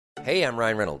Hey, I'm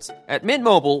Ryan Reynolds. At Mint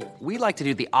Mobile, we like to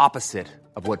do the opposite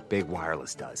of what Big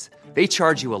Wireless does. They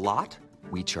charge you a lot,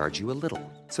 we charge you a little.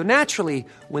 So naturally,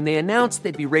 when they announced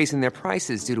they'd be raising their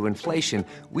prices due to inflation,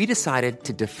 we decided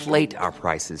to deflate our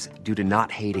prices due to not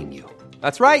hating you.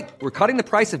 That's right. We're cutting the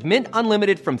price of Mint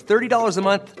Unlimited from $30 a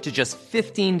month to just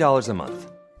 $15 a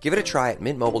month. Give it a try at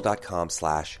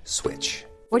mintmobile.com/switch.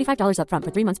 $45 up front for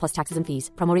 3 months plus taxes and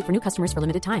fees. Promo rate for new customers for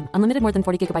limited time. Unlimited more than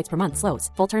 40 gigabytes per month. Slows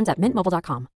full terms at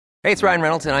mintmobile.com. Hey, it's Ryan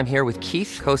Reynolds, and I'm here with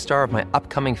Keith, co-star of my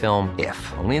upcoming film, If,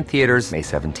 only in theaters May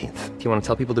 17th. Do you want to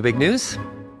tell people the big news?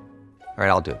 All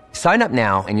right, I'll do it. Sign up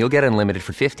now and you'll get unlimited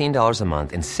for $15 a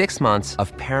month and 6 months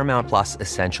of Paramount Plus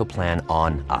Essential Plan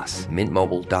on us.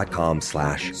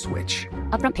 mintmobile.com/switch.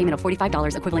 Upfront payment of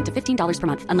 $45 equivalent to $15 per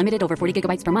month. Unlimited over 40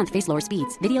 gigabytes per month. Face lower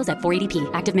speeds. Videos at 480p.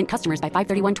 Active Mint customers by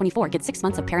 531.24 get 6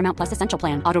 months of Paramount Plus Essential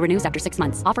Plan. Auto renews after 6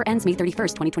 months. Offer ends May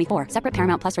 31st, 2024. Separate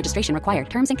Paramount Plus registration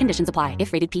required. Terms and conditions apply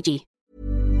if rated PG.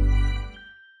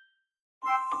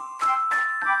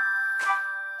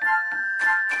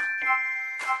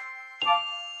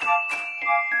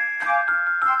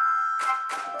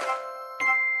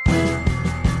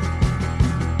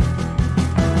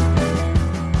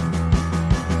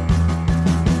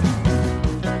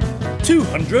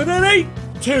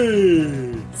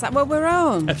 Is that what we're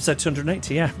on? Episode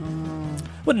 280, yeah.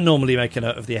 Wouldn't normally make a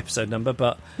note of the episode number,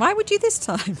 but... Why would you this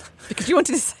time? Because you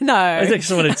wanted to say no. I think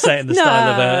someone would say it in the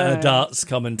style of a darts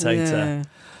commentator.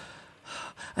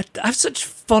 Yeah. I have such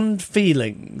fond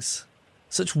feelings,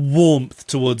 such warmth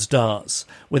towards darts,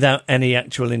 without any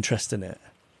actual interest in it.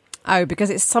 Oh, because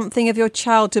it's something of your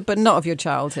childhood, but not of your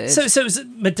childhood. So it was,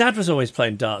 my dad was always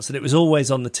playing darts, and it was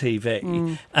always on the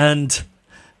TV, and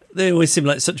they always seemed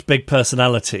like such big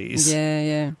personalities. Yeah,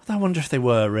 yeah. I wonder if they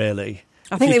were, really.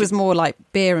 I think it was more like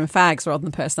beer and fags rather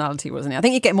than personality, wasn't it? I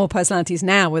think you get more personalities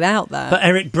now without that. But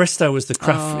Eric Bristow was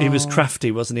he was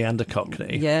crafty, wasn't he, and a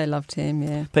cockney? Yeah, I loved him,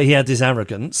 yeah. But he had his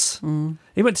arrogance.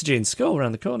 He went to Jean's school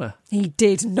around the corner. He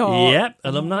did not. Yep,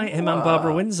 alumni, him and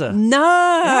Barbara Windsor.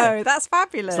 No, that's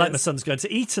fabulous. It's like my son's going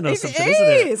to Eton or something, isn't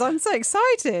it? It is, I'm so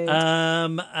excited.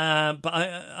 But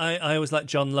I always liked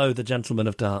John Lowe, the gentleman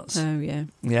of darts. Oh, yeah.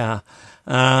 Yeah.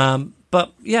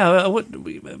 But yeah,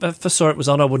 if I saw it was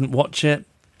on, I wouldn't watch it.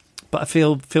 But I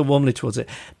feel warmly towards it.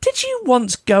 Did you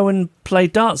once go and play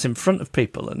darts in front of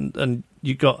people and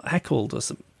you got heckled or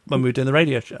something when we were doing the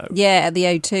radio show? Yeah, at the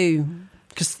O2.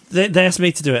 Because they asked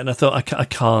me to do it, and I thought I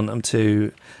can't. I'm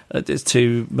too. It's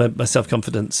too. My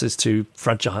self-confidence is too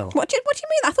fragile. What do you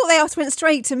mean? I thought they went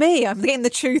straight to me. I'm getting the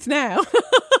truth now.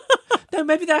 No,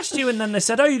 maybe they asked you, and then they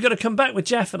said, "Oh, you've got to come back with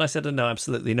Jeff," and I said, "Oh, no,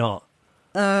 absolutely not."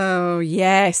 Oh,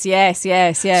 yes.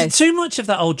 So too much of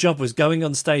that old job was going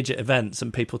on stage at events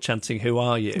and people chanting, "Who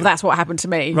are you?" Well, that's what happened to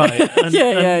me. Right. And,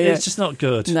 yeah. It's just not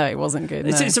good. No, it wasn't good.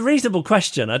 It's a reasonable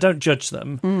question. I don't judge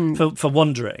them for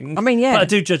wondering. I mean, yeah. But I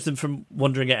do judge them from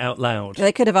wondering it out loud.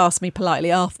 They could have asked me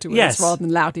politely afterwards rather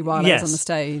than loudly while I was on the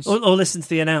stage. Or listen to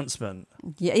the announcement.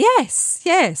 Yeah,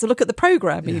 yes. Or look at the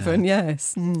programme even,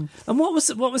 yes. And what was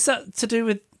that to do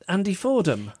with Andy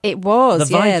Fordham? It was,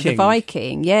 the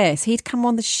Viking, yes. He'd come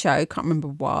on the show, can't remember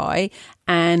why,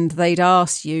 and they'd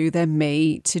asked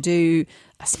me to do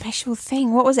a special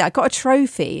thing. What was it? I got a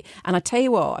trophy, and I tell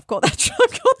you what, I've got that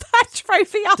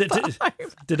trophy up at home.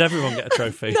 Did everyone get a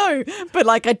trophy? No, but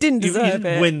I didn't deserve it. You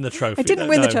didn't win the trophy. I didn't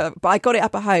win the trophy, but I got it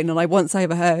up at home, and I once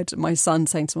overheard my son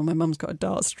saying to my mum's got a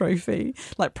darts trophy,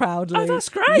 proudly. Oh, that's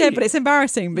great. Yeah, but it's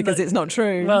embarrassing because it's not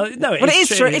true. Well, no, it is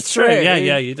true. It's true.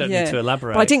 Yeah, you don't need to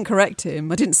elaborate. But I didn't correct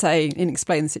him. I didn't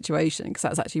explain the situation because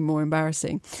that's actually more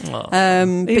embarrassing. Oh,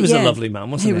 he was a lovely man,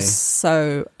 wasn't he? He was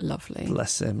so lovely.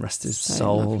 Bless him, rest his so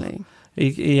soul. Lovely.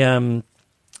 He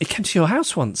came to your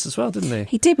house once as well, didn't he?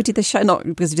 He did. We did the show, not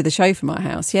because he did the show from my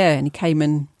house, yeah. And he came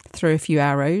and threw a few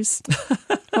arrows.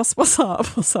 What's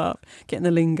up? Getting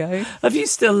the lingo. Have you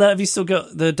still got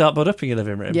the dartboard up in your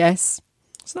living room? Yes.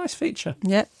 It's a nice feature.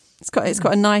 Yep. It's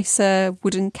got a nice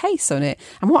wooden case on it.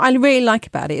 And what I really like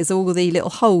about it is all the little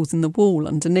holes in the wall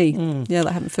underneath. Yeah,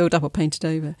 that haven't filled up or painted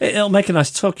over. It'll make a nice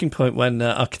talking point when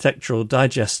Architectural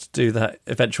Digest do that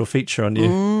eventual feature on you.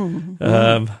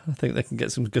 I think they can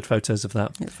get some good photos of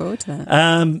that. Look forward to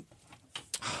that.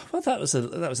 Well, that was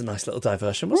a nice little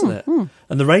diversion, wasn't it?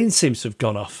 And the rain seems to have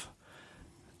gone off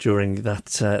during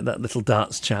that little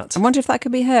darts chat. I wonder if that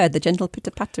could be heard, the gentle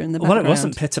pitter-patter in the background. Well, it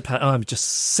wasn't pitter-patter. Oh, I'm just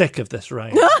sick of this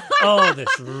rain.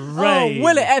 This rain. Oh,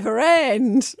 will it ever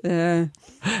end? Yeah.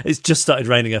 It's just started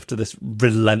raining after this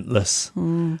relentless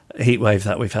heat wave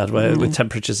that we've had, with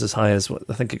temperatures as high as,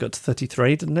 I think it got to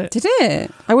 33, didn't it? Did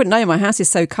it? I wouldn't know. My house is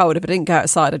so cold. If I didn't go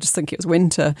outside, I'd just think it was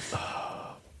winter.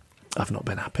 I've not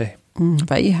been happy. I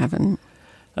bet you haven't.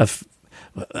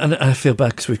 And I feel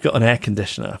bad because we've got an air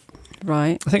conditioner.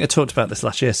 Right. I think I talked about this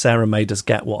last year. Sarah made us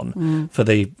get one for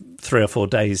the 3 or 4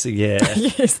 days a year.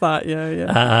 Yes, that,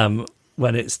 yeah.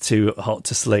 When it's too hot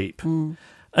to sleep.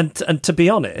 And to be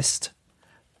honest,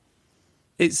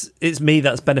 it's me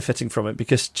that's benefiting from it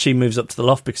because she moves up to the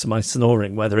loft because of my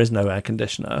snoring where there is no air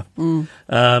conditioner.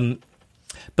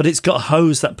 But it's got a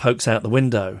hose that pokes out the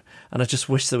window, and I just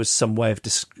wish there was some way of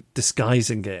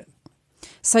disguising it.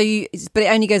 But it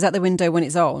only goes out the window when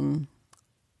it's on.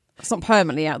 It's not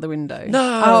permanently out the window.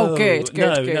 No. Oh, good.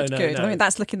 No. I mean,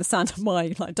 that's looking the sound of my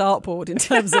dartboard in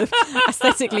terms of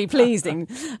aesthetically pleasing.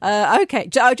 Okay,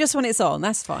 just when it's on,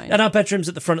 that's fine. And our bedroom's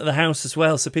at the front of the house as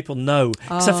well, so people know.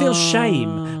 Because I feel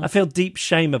shame. I feel deep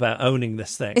shame about owning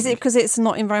this thing. Is it because it's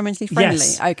not environmentally friendly?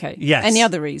 Yes. Okay. Yes. Any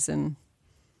other reason?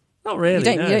 Not really.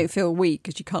 You don't feel weak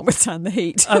because you can't withstand the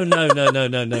heat. Oh, no, not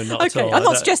at all. I'm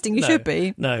not suggesting you should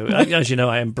be. No, as you know,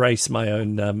 I embrace my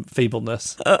own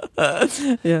feebleness.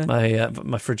 Yeah.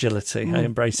 My fragility. I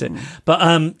embrace it. But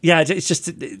it's just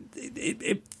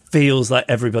it feels like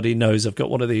everybody knows I've got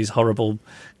one of these horrible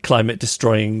climate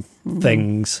destroying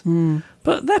things.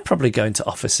 But they're probably going to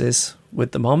offices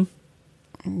with them on.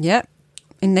 Yep.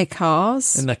 In their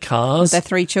cars. With their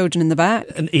 3 children in the back.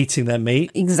 And eating their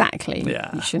meat. Exactly. Yeah.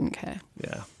 You shouldn't care.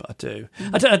 Yeah, but I do.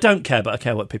 I don't care, but I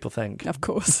care what people think. Of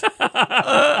course.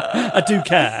 I do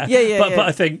care. But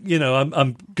I think,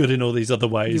 I'm good in all these other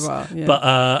ways. You are, yeah. But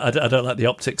I don't like the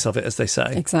optics of it, as they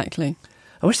say. Exactly.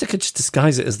 I wish they could just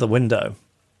disguise it as the window.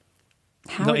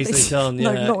 How not easily done,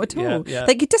 yeah. No, not at all. Yeah.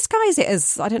 They could disguise it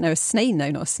as, I don't know, a snake. No,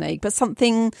 not a snake, but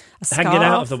something, a scarf. Hanging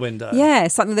out of the window. Yeah,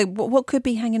 something. What could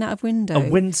be hanging out of window? A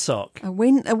windsock. A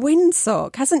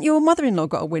windsock. Hasn't your mother-in-law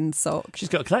got a windsock? She's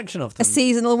got a collection of them. A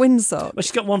seasonal windsock. Well,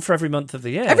 she's got one for every month of the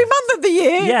year. Every month of the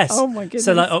year? Yes. Oh, my goodness.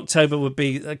 So, like, October would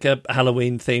be like a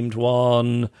Halloween-themed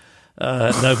one.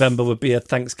 November would be a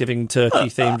Thanksgiving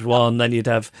turkey-themed one. Then you'd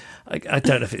have, I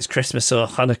don't know if it's Christmas or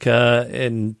Hanukkah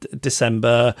in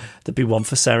December. There'd be one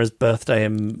for Sarah's birthday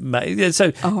in May.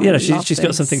 So, she's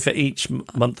got something for each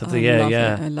month of the year.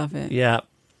 I love it. Yeah.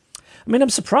 I mean, I'm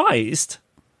surprised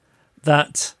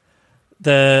that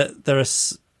there are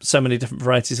so many different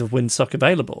varieties of windsock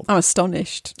available. I'm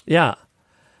astonished. Yeah.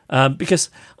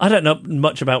 Because I don't know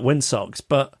much about windsocks,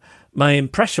 but my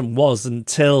impression was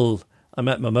until I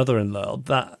met my mother-in-law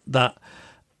that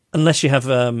unless you have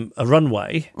a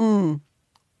runway, you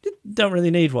don't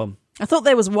really need one. I thought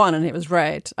there was one and it was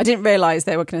red. I didn't realise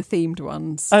there were kind of themed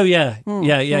ones. Oh, yeah.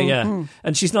 Yeah.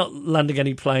 And she's not landing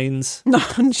any planes, no,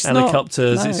 she's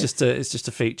helicopters. not. No. It's just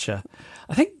a feature.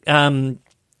 I think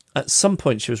at some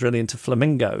point she was really into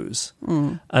flamingos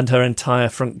and her entire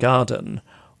front garden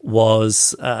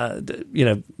was,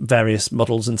 various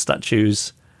models and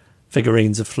statues,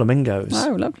 figurines of flamingos.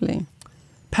 Oh, lovely.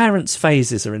 Parents'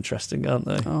 phases are interesting, aren't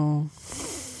they? Oh.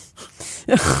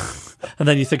 And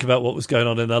then you think about what was going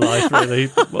on in their life, really,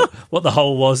 what the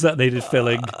hole was that needed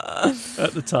filling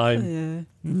at the time.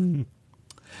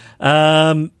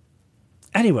 Yeah.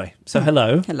 Anyway, so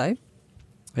hello. Hello.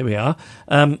 Here we are.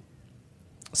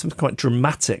 Something quite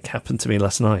dramatic happened to me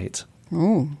last night.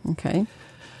 Oh, okay.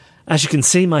 As you can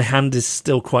see, my hand is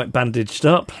still quite bandaged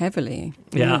up. Heavily.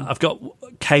 Yeah, I've got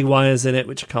K-wires in it,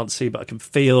 which I can't see, but I can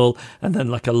feel, and then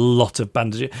like a lot of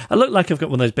bandaging. I look like I've got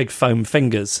one of those big foam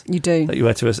fingers. You do. That you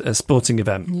wear to a sporting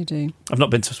event. You do. I've not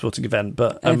been to a sporting event,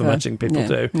 but I'm imagining people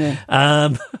do. Yeah.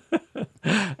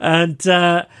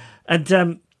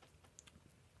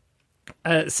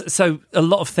 So a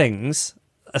lot of things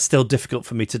are still difficult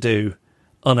for me to do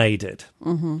unaided.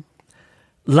 Mm-hmm.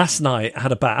 Last night, I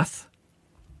had a bath.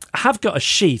 I have got a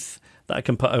sheath that I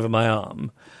can put over my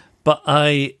arm, but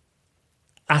I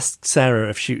asked Sarah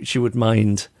if she would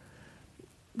mind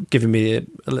giving me a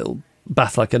little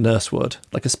bath like a nurse would,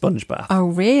 like a sponge bath. Oh,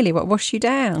 really? What, wash you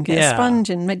down? Get a sponge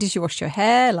and did you wash your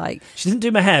hair? She didn't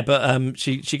do my hair, but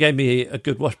she gave me a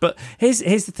good wash. But here's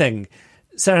the thing.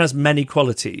 Sarah has many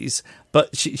qualities,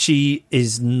 but she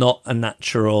is not a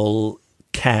natural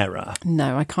carer.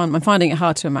 No, I can't. I'm finding it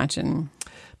hard to imagine.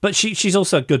 But she's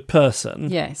also a good person.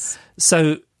 Yes.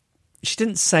 So she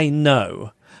didn't say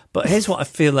no. But here's what I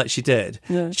feel like she did.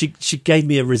 Yeah. She gave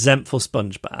me a resentful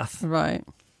sponge bath. Right.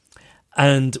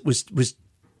 And was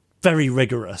very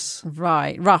rigorous.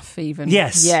 Right. Rough even.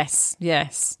 Yes.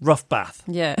 Yes. Rough bath.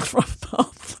 Yeah. Rough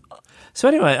bath. So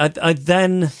anyway, I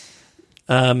then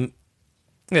wrap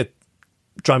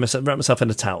myself in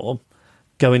a towel,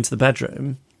 go into the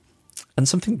bedroom, and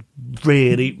something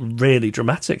really, really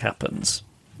dramatic happens.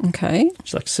 Okay.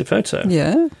 Would you like to see a photo?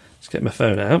 Yeah. Just get my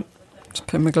phone out. Just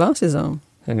put my glasses on.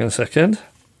 Hang on a second.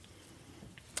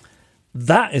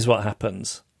 That is what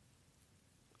happens.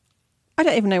 I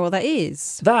don't even know what that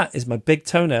is. That is my big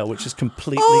toenail, which has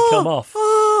completely come off.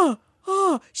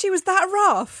 Oh, she was that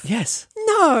rough? Yes.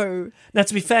 No. Now,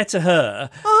 to be fair to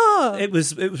her, it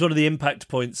was one of the impact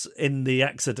points in the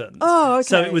accident. Oh, okay.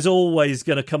 So it was always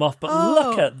going to come off. But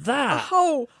look at that. A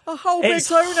whole big It's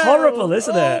toenail. horrible,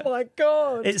 isn't it? Oh, my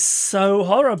God. It's so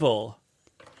horrible.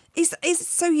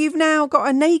 So you've now got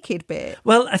a naked bit?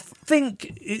 Well, I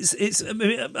think it's. I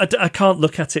mean, I can't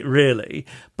look at it really,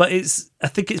 but I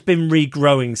think it's been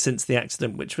regrowing since the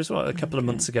accident, which was a couple of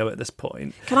months ago at this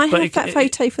point. Can I have that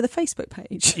photo for the Facebook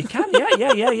page? You can,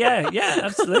 yeah,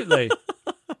 absolutely.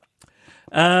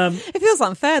 It feels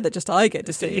unfair that just I get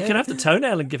to see it. You can have the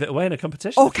toenail and give it away in a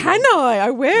competition. Oh, can I? I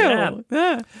will.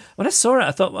 Yeah. When I saw it,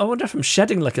 I thought, I wonder if I'm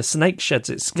shedding like a snake sheds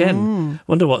its skin.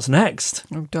 Wonder what's next.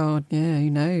 Oh, God, yeah, who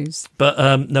knows? But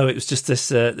no, it was just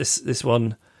this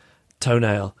one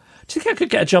toenail. Do you think I could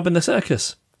get a job in the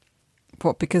circus?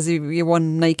 What, because you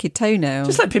one naked toenail?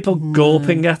 Just like people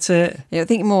gawping at it. Yeah, I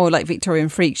think more like Victorian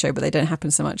Freak Show, but they don't happen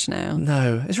so much now.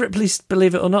 No. Is Ripley's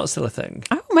Believe It or Not still a thing?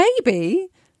 Oh, maybe.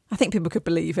 I think people could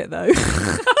believe it, though.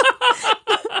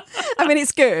 I mean,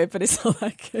 it's good, but it's not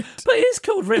that good. But it is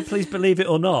called Ripley's Believe It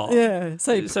or Not. Yeah.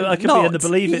 So I could be in the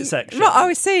Believe It section. Right,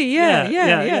 I see.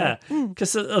 Yeah.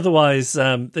 Because otherwise,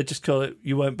 they just call it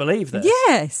You Won't Believe This.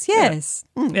 Yes.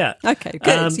 Yeah. Okay,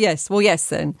 good. Yes. Well, yes,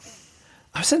 then.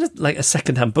 I was in a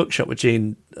second-hand bookshop with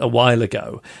Jean a while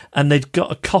ago, and they'd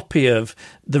got a copy of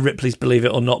the Ripley's Believe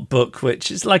It or Not book,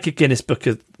 which is like a Guinness Book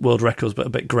of World Records, but a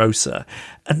bit grosser.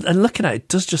 And looking at it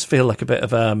does just feel like a bit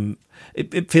of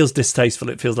it feels distasteful.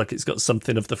 It feels like it's got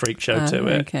something of the freak show to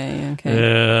it. Okay.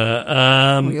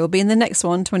 Well, you'll be in the next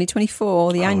one,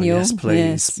 2024, the annual. Yes,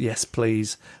 please. Yes,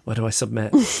 please. Where do I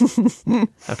submit?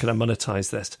 How can I monetize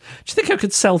this? Do you think I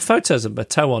could sell photos of my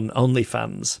toe on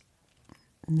OnlyFans?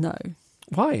 No.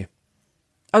 Why?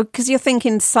 Oh, because you're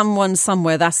thinking someone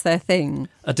somewhere, that's their thing.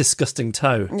 A disgusting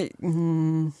toe.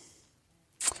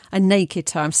 A naked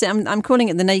toe. I'm calling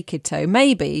it the naked toe.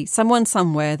 Maybe someone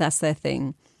somewhere, that's their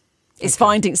thing. It's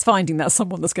finding that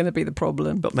someone that's going to be the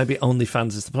problem. But maybe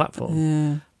OnlyFans is the platform.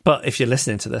 Yeah. But if you're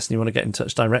listening to this and you want to get in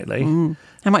touch directly...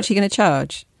 How much are you going to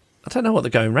charge? I don't know what the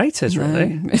going rate is, really.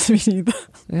 Me neither.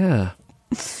 Yeah.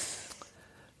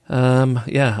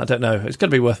 I don't know. It's got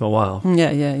to be worth my while.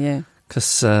 Yeah.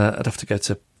 Because I'd have to go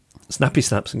to Snappy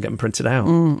Snaps and get them printed out.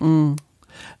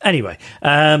 Anyway,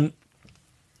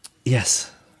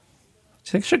 yes. Do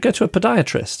you think I should go to a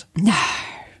podiatrist? No.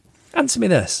 Answer me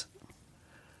this.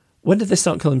 When did they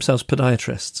start calling themselves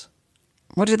podiatrists?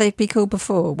 What did they be called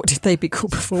before?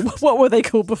 What were they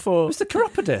called before? It was the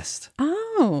chiropodist.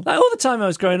 Oh. Like all the time I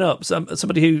was growing up,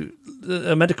 somebody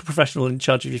a medical professional in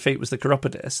charge of your feet was the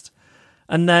chiropodist.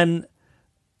 And then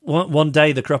one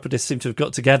day the chiropodists seemed to have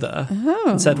got together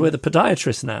and said, we're the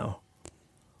podiatrists now.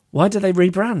 Why do they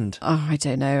rebrand? Oh, I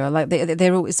don't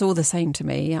know. It's all the same to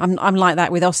me. I'm like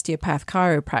that with osteopath,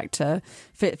 chiropractor,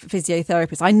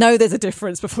 physiotherapist. I know there's a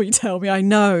difference before you tell me. I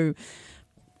know,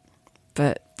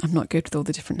 but I'm not good with all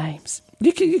the different names.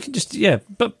 You can just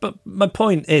But my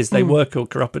point is, they were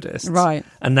called chiropodists, right?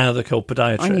 And now they're called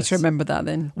podiatrists. I need to remember that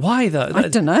then. Why though? I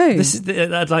don't know.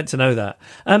 I'd like to know that.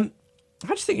 How do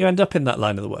you think you end up in that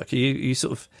line of the work? Are you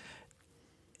sort of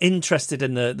interested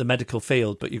in the medical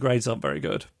field, but your grades aren't very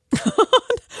good?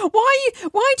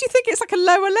 Why do you think it's like a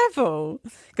lower level?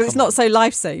 Because it's not so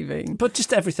life-saving. But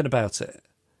just everything about it.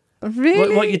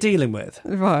 Really? What you're dealing with.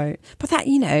 Right. But that,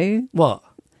 What?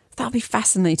 That'll be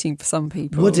fascinating for some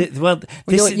people. Would it? Well,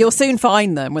 you'll soon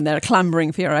find them when they're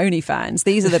clamouring for your OnlyFans.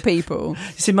 These are the people.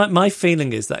 You see, my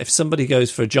feeling is that if somebody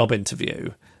goes for a job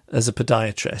interview as a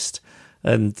podiatrist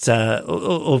and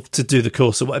or to do the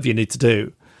course or whatever you need to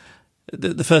do,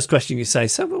 the first question you say,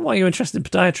 so why are you interested in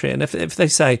podiatry? And if they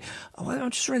say, oh, well,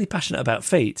 I'm just really passionate about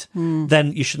feet,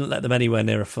 then you shouldn't let them anywhere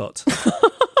near a foot.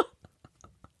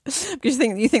 Because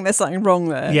you think there's something wrong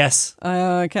there? Yes.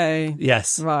 Okay.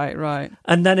 Yes. Right.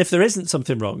 And then if there isn't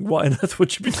something wrong, what on earth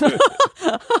would you be doing?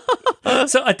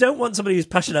 So I don't want somebody who's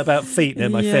passionate about feet near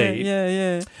my feet.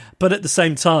 Yeah. But at the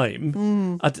same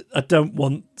time, I don't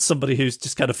want somebody who's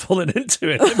just kind of fallen into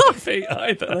it in my feet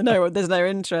either. No, there's no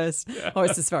interest. Yeah. Oh,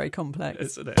 it's just very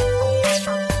complex. Isn't it?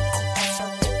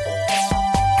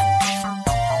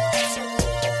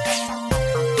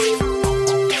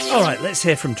 All right, let's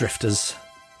hear from drifters.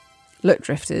 Look,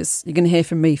 drifters, you're going to hear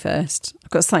from me first.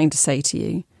 I've got something to say to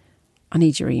you. I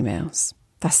need your emails.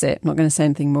 That's it. I'm not going to say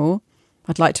anything more.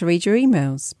 I'd like to read your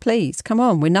emails. Please, come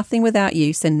on. We're nothing without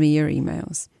you. Send me your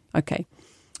emails. Okay.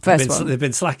 First one. They've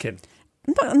been slacking.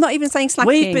 I'm not even saying slacking.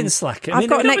 We've been slacking. I've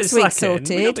got next week sorted.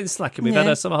 We've not been slacking. We've had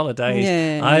our summer holidays.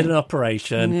 Yeah. I had an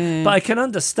operation. But I can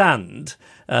understand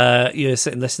you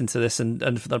sitting listening to this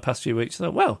and for the past few weeks,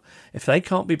 well, if they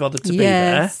can't be bothered to be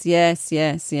there...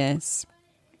 Yes.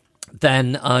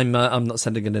 Then I'm not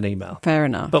sending in an email. Fair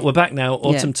enough. But we're back now,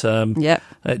 autumn term. Yep.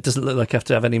 It doesn't look like I have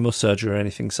to have any more surgery or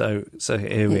anything, so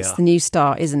here we are. It's the new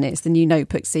start, isn't it? It's the new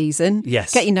notebook season.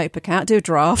 Yes. Get your notebook out, do a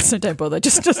draft, so don't bother.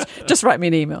 Just write me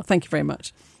an email. Thank you very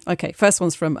much. Okay, first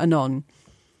one's from Anon.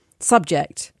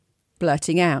 Subject,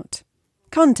 blurting out.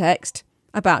 Context,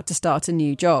 about to start a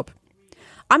new job.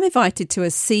 I'm invited to a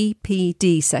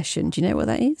CPD session. Do you know what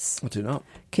that is? I do not.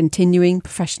 Continuing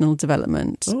Professional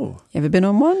Development. Oh. You ever been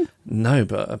on one? No,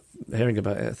 but hearing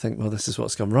about it, I think, well, this is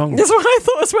what's gone wrong. That's what I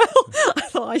thought as well. I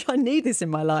thought I need this in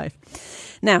my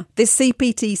life. Now, this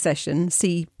CPD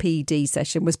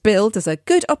session was billed as a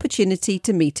good opportunity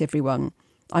to meet everyone.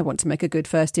 I want to make a good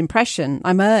first impression.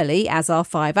 I'm early, as are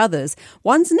 5 others.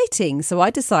 One's knitting, so I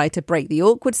decide to break the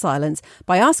awkward silence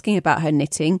by asking about her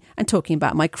knitting and talking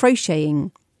about my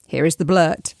crocheting. Here is the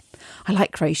blurt. I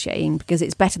like crocheting because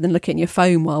it's better than looking at your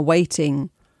phone while waiting.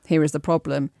 Here is the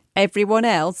problem. Everyone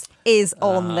else is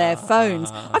on their phones.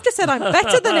 I've just said I'm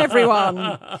better than everyone.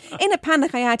 In a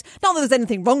panic I had, not that there's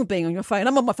anything wrong with being on your phone.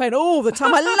 I'm on my phone all the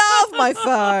time. I love my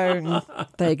phone.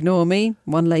 They ignore me.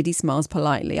 One lady smiles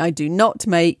politely. I do not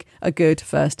make a good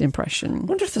first impression. I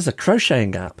wonder if there's a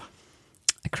crocheting app.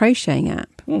 A crocheting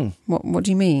app? What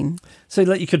do you mean? So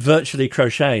like you could virtually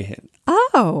crochet.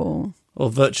 Oh. Or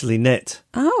virtually knit.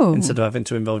 Oh. Instead of having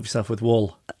to involve yourself with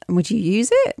wool. Would you use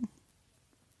it?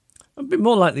 I'd be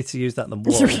more likely to use that than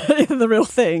wool. The real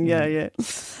thing, yeah.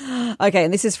 Okay,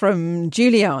 and this is from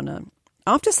Juliana.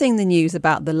 After seeing the news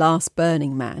about the last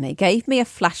Burning Man, it gave me a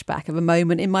flashback of a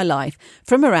moment in my life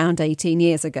from around 18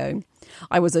 years ago.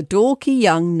 I was a dorky,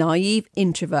 young, naive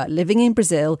introvert living in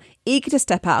Brazil, eager to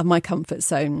step out of my comfort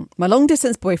zone. My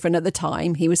long-distance boyfriend at the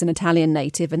time, he was an Italian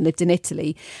native and lived in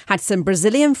Italy, had some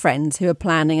Brazilian friends who were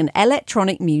planning an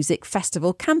electronic music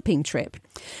festival camping trip.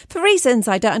 For reasons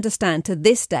I don't understand to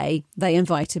this day, they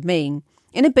invited me.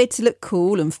 In a bid to look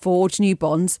cool and forge new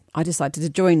bonds, I decided to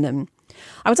join them.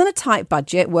 I was on a tight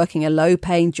budget working a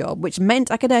low-paying job, which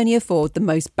meant I could only afford the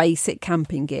most basic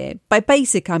camping gear. By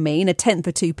basic, I mean a tent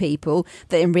for 2 people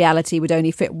that in reality would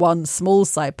only fit one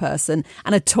small-side person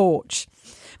and a torch.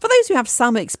 For those who have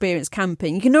some experience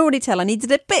camping, you can already tell I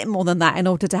needed a bit more than that in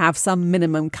order to have some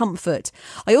minimum comfort.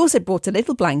 I also brought a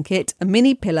little blanket, a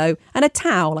mini pillow and a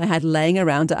towel I had laying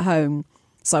around at home.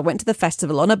 So I went to the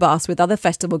festival on a bus with other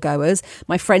festival goers.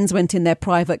 My friends went in their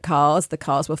private cars. The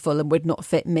cars were full and would not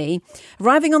fit me.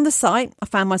 Arriving on the site, I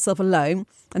found myself alone,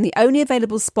 and the only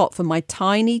available spot for my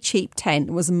tiny, cheap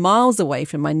tent was miles away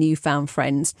from my newfound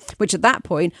friends, which at that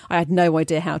point I had no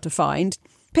idea how to find.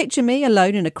 Picture me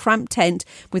alone in a cramped tent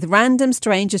with random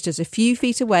strangers just a few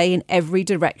feet away in every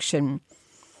direction.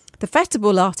 The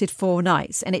festival lasted 4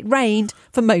 nights, and it rained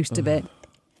for most of it.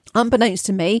 Unbeknownst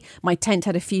to me, my tent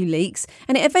had a few leaks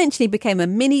and it eventually became a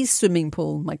mini swimming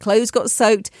pool. My clothes got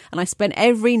soaked and I spent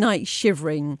every night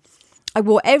shivering. I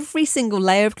wore every single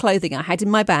layer of clothing I had in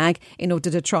my bag in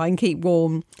order to try and keep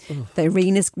warm. The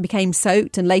arenas became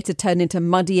soaked and later turned into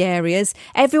muddy areas.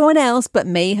 Everyone else but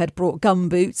me had brought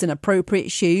gumboots and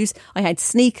appropriate shoes. I had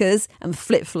sneakers and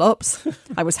flip-flops.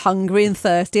 I was hungry and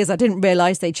thirsty as I didn't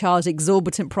realise they charged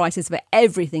exorbitant prices for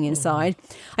everything inside.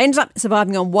 I ended up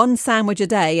surviving on 1 sandwich a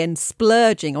day and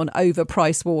splurging on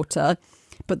overpriced water.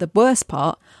 But the worst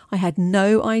part, I had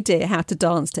no idea how to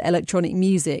dance to electronic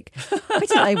music. I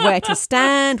didn't know where to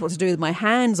stand, what to do with my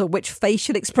hands, or which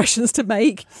facial expressions to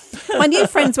make. My new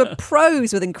friends were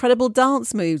pros with incredible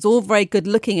dance moves, all very good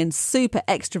looking and super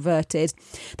extroverted.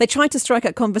 They tried to strike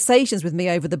up conversations with me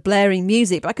over the blaring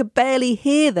music, but I could barely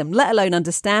hear them, let alone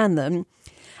understand them.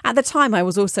 At the time, I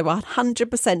was also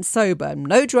 100% sober.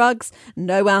 No drugs,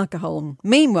 no alcohol.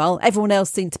 Meanwhile, everyone else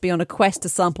seemed to be on a quest to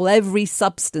sample every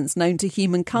substance known to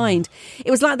humankind. It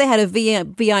was like they had a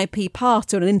VIP pass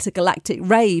to an intergalactic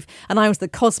rave, and I was the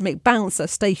cosmic bouncer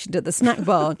stationed at the snack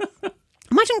bar.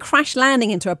 Imagine crash landing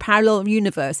into a parallel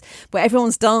universe where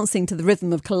everyone's dancing to the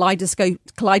rhythm of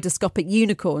kaleidoscopic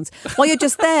unicorns while you're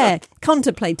just there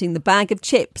contemplating the bag of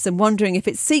chips and wondering if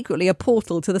it's secretly a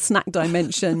portal to the snack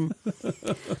dimension.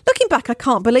 Looking back, I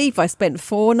can't believe I spent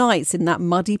 4 nights in that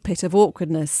muddy pit of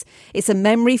awkwardness. It's a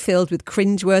memory filled with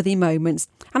cringeworthy moments,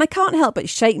 and I can't help but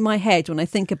shake my head when I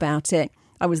think about it.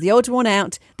 I was the odd one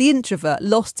out, the introvert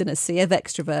lost in a sea of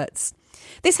extroverts.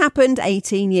 This happened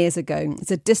 18 years ago.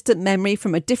 It's a distant memory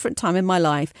from a different time in my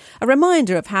life, a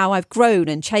reminder of how I've grown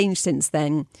and changed since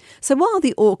then. So while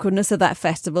the awkwardness of that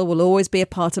festival will always be a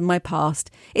part of my past,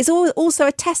 it's also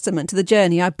a testament to the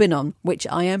journey I've been on, which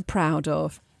I am proud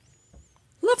of.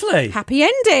 Lovely. Happy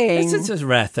ending. It's a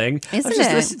rare thing. Isn't I was just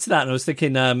it? listening to that and I was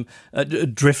thinking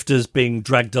drifters being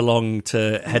dragged along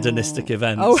to hedonistic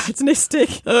events. Oh,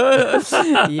 hedonistic.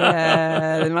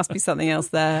 Yeah, there must be something else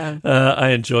there. I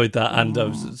enjoyed that and I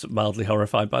was mildly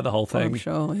horrified by the whole thing. I'm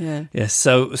sure, yeah. Yes,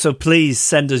 so please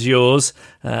send us yours.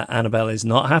 Annabelle is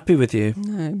not happy with you.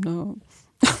 No, I'm not.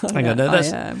 Hang on, no, I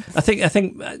am. I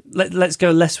think let's go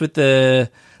less with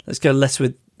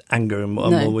anger and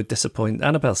more with disappointment.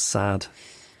 Annabelle's sad.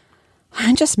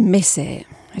 I just miss it.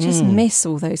 I just miss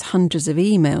all those hundreds of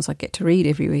emails I get to read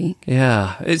every week.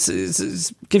 Yeah, it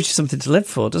gives you something to live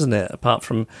for, doesn't it? Apart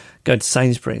from going to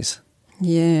Sainsbury's.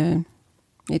 Yeah,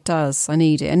 it does. I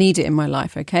need it. I need it in my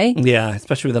life, okay? Yeah,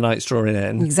 especially with the night drawing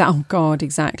in. Oh, God,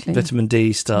 exactly. Vitamin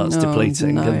D starts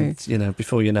depleting and,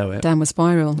 before you know it. Downward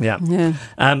spiral. Yeah.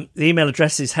 The email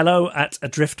address is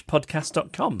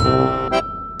hello@adriftpodcast.com.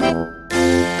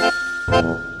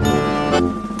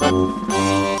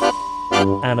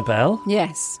 Annabelle?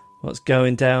 Yes. What's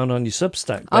going down on your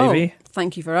Substack, baby? Oh,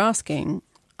 thank you for asking.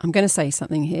 I'm going to say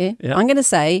something here. Yeah. I'm going to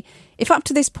say, if up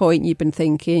to this point you've been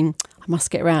thinking, I must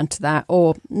get around to that,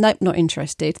 or nope, not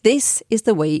interested, this is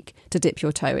the week to dip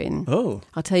your toe in. Oh.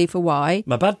 I'll tell you for why.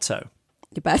 My bad toe.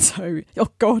 Your bad toe. Oh,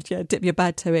 God, yeah, dip your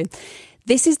bad toe in.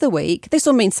 This is the week, this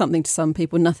will mean something to some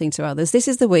people, nothing to others. This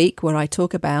is the week where I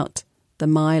talk about the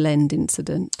Mile End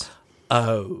incident.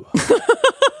 Oh.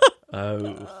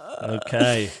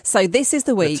 Okay. So this is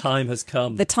the week. The time has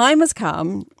come. The time has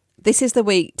come. This is the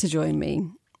week to join me.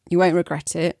 You won't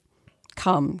regret it.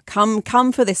 Come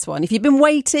for this one. If you've been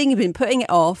waiting, you've been putting it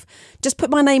off, just put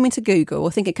my name into Google. I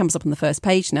think it comes up on the first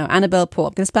page now. Annabelle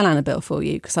Port. I'm going to spell Annabelle for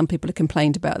you because some people have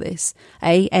complained about this.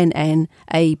 Annabel.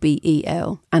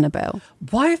 Annabelle.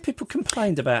 Why have people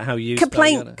complained about how you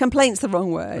Complaint's the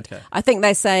wrong word. Okay. I think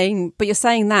they're saying, but you're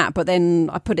saying that, but then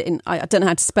I put it in, I don't know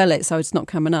how to spell it, so it's not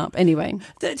coming up. Anyway.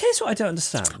 Here's what I don't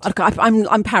understand.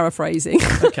 I'm paraphrasing.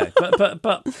 Okay,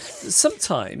 but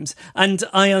sometimes, and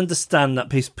I understand that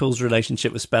people's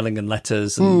relationship with spelling and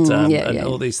letters and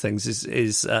all these things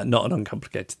is not an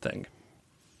uncomplicated thing.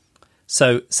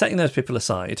 So setting those people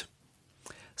aside,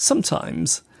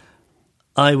 sometimes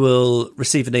I will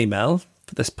receive an email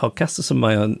for this podcast or some of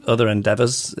my own other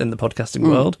endeavours in the podcasting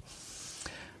world,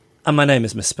 and my name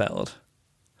is misspelled.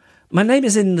 My name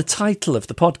is in the title of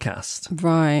the podcast.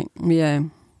 Right, yeah.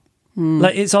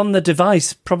 Like it's on the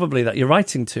device probably that you're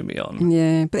writing to me on.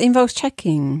 Yeah, but it involves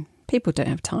checking. People don't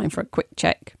have time for a quick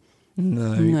check.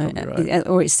 No, you're probably right.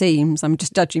 Or it seems, I'm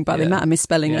just judging by the amount of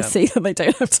misspelling I see that they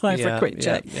don't have time for a quick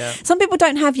check. Yeah. Some people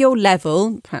don't have your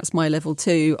level, perhaps my level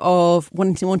too, of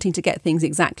wanting to get things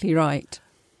exactly right.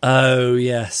 Oh,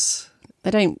 yes.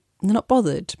 They're not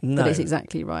bothered that it's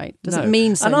exactly right. Doesn't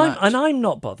mean so much. And I'm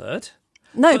not bothered.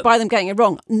 No, by them getting it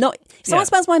wrong. Someone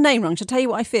spells my name wrong. Should I tell you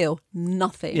what I feel?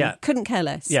 Nothing. Yeah. Couldn't care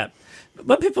less. Yeah.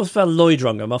 When people spell Lloyd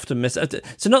wrong, I'm often so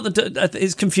not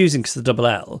it's confusing because the double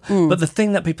L, but the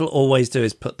thing that people always do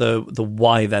is put the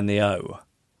Y then the O.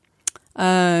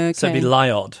 Okay. So it'd be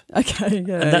Lyod. Okay,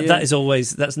 yeah. And that is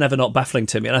always, that's never not baffling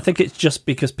to me. And I think it's just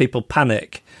because people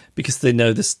panic because they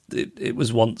know this, it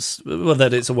was once, well,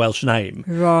 that it's a Welsh name.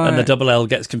 Right. And the double L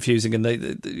gets confusing and I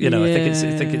think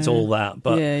it's all that.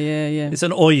 But it's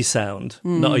an oi sound,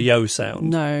 not a yo sound.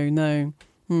 No.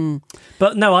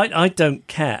 But no, I don't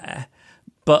care.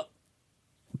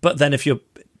 But then if you're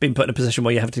being put in a position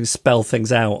where you have to spell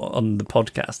things out on the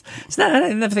podcast,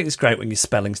 I never think it's great when you're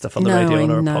spelling stuff on the radio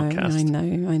or a podcast.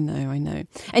 I know.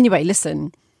 Anyway,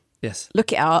 listen. Yes.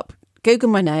 Look it up. Google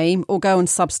my name or go on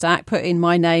Substack, put in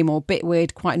my name or bit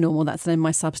weird, quite normal. That's the name of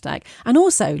my Substack. And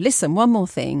also, listen, one more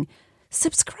thing.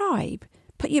 Subscribe.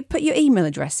 Put your email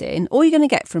address in. All you're going to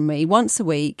get from me once a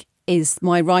week is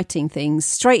my writing things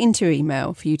straight into your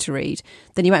email for you to read.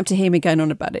 Then you won't have to hear me going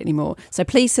on about it anymore. So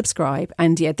please subscribe.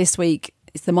 And this week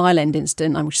it's the Mile End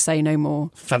incident. I will say no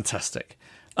more. Fantastic.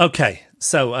 Okay,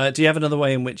 so do you have another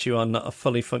way in which you are not a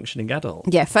fully functioning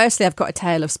adult? Yeah, firstly, I've got a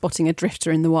tale of spotting a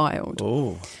drifter in the wild.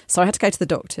 Oh. So I had to go to the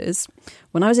doctors.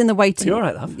 When I was in the waiting room... Are you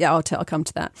all right, love? Yeah, I'll come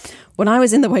to that. When I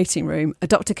was in the waiting room, a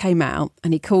doctor came out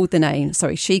and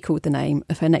she called the name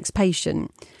of her next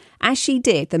patient. As she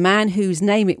did, the man whose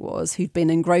name it was, who'd been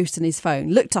engrossed in his phone,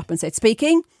 looked up and said,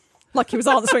 "Speaking?" Like he was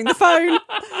answering the phone.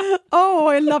 Oh,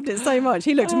 I loved it so much.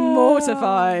 He looked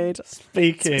mortified.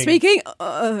 Speaking?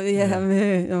 Yeah.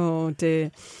 Oh,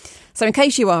 dear. So in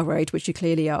case you are worried, which you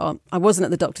clearly are, I wasn't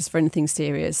at the doctor's for anything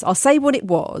serious. I'll say what it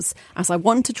was, as I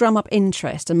want to drum up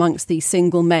interest amongst these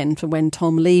single men for when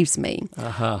Tom leaves me.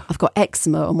 I've got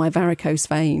eczema on my varicose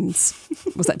veins.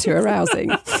 Was that too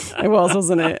arousing? It was,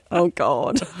 wasn't it? Oh,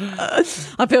 God.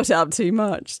 I built it up too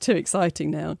much. Too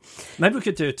exciting now. Maybe we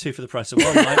could do a 2 for the price of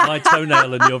 1, my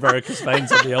toenail and your varicose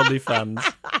veins on the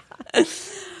OnlyFans.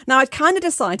 Now, I'd kind of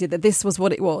decided that this was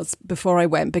what it was before I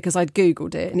went because I'd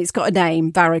Googled it and it's got a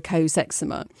name, varicose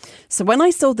eczema. So when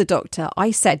I saw the doctor, I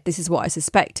said, this is what I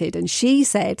suspected. And she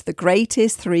said the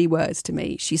greatest 3 words to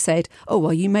me. She said, oh,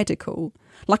 are you medical?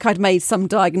 Like I'd made some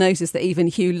diagnosis that even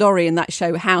Hugh Laurie in that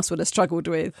show House would have struggled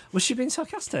with. Was she being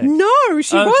sarcastic? No,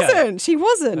 she wasn't. She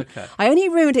wasn't. Okay. I only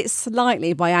ruined it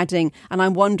slightly by adding, and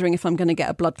I'm wondering if I'm going to get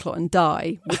a blood clot and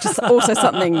die, which is also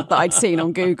something that I'd seen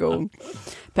on Google.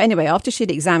 But anyway, after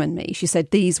she'd examined me, she said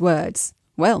these words.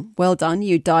 Well done,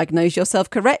 you diagnosed yourself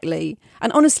correctly.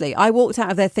 And honestly, I walked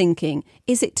out of there thinking,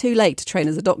 is it too late to train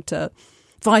as a doctor?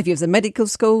 5 years of medical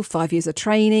school, 5 years of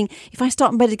training. If I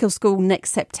start medical school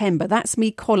next September, that's me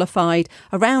qualified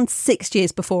around 6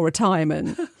 years before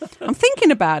retirement. I'm thinking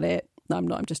about it. No, I'm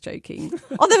not. I'm just joking.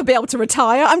 I'll never be able to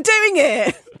retire. I'm doing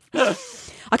it.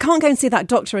 I can't go and see that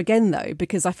doctor again, though,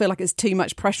 because I feel like it's too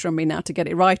much pressure on me now to get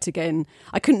it right again.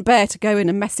 I couldn't bear to go in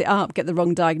and mess it up, get the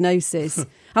wrong diagnosis. And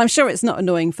I'm sure it's not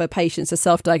annoying for patients to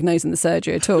self-diagnose in the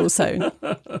surgery at all. So,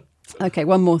 OK,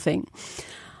 one more thing.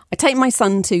 I take my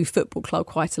son to football club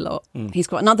quite a lot. He's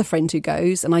got another friend who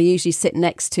goes, and I usually sit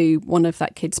next to one of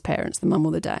that kid's parents, the mum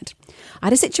or the dad. I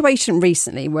had a situation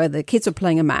recently where the kids were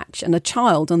playing a match and a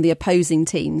child on the opposing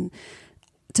team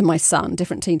to my son,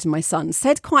 different team to my son,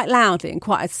 said quite loudly in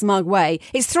quite a smug way,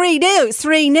 it's 3-0, it's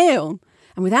 3-0.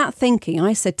 And without thinking,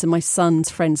 I said to my son's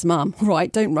friend's mum,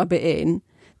 right, don't rub it in.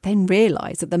 Then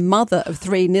realised that the mother of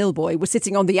 3-0 boy was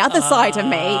sitting on the other side of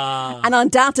me and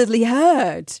undoubtedly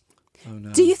heard. Oh,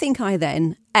 no. Do you think I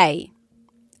then, A,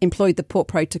 employed the port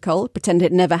protocol, pretended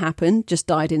it never happened, just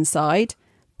died inside,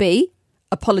 B,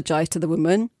 apologised to the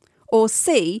woman, or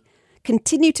C,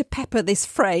 continue to pepper this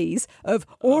phrase of,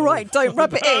 all right, don't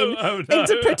rub it in,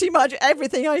 into pretty much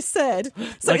everything I said.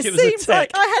 So Like it it was a seems like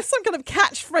tick. I had some kind of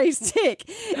catchphrase tick,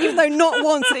 even though not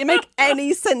once did it make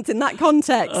any sense in that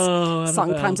context.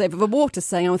 Son climbs over the water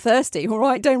saying, I'm thirsty. All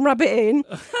right, don't rub it in.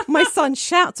 My son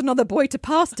shouts to another boy to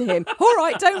pass to him. All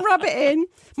right, don't rub it in.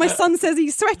 My son says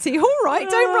he's sweaty. All right,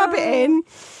 don't rub it in.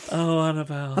 Oh,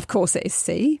 Annabelle. Of course it is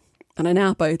C. And I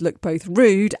now look both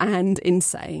rude and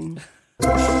insane.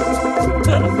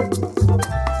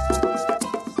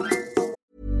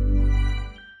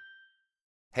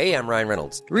 Hey, I'm Ryan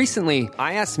Reynolds. Recently,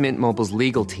 I asked Mint Mobile's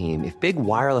legal team if big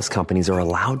wireless companies are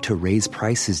allowed to raise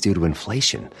prices due to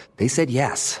inflation. They said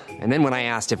yes. And then when I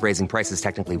asked if raising prices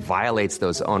technically violates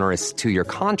those onerous 2-year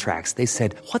contracts, they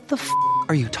said, what the f***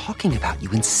 are you talking about,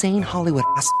 you insane Hollywood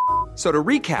ass f- So to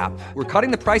recap, we're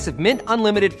cutting the price of Mint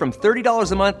Unlimited from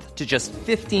 $30 a month to just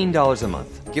 $15 a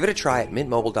month. Give it a try at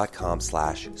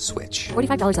mintmobile.com/switch.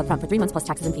 $45 up front for 3 months plus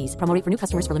taxes and fees. Promo rate for new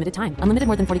customers for limited time. Unlimited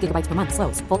more than 40 gigabytes per month.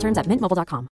 Slows full terms at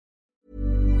mintmobile.com.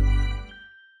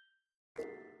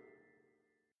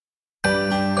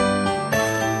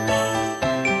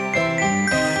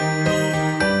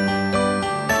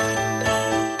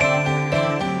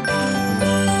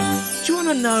 Do you want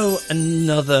to know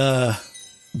another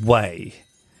way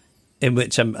in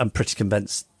which I'm pretty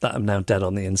convinced that I'm now dead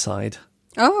on the inside?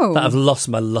 Oh. That I've lost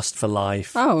my lust for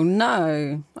life. Oh,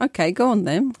 no. Okay, go on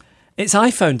then. It's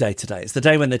iPhone day today. It's the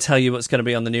day when they tell you what's going to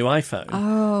be on the new iPhone.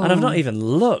 Oh. And I've not even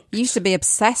looked. You used to be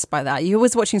obsessed by that. You were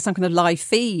always watching some kind of live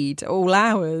feed at all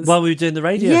hours. While we were doing the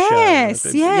radio show.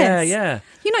 Yes. Yeah.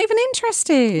 You're not even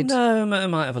interested. No, I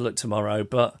might have a look tomorrow,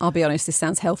 but... I'll be honest, this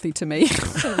sounds healthy to me.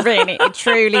 Really, it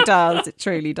truly does. It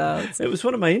truly does. It was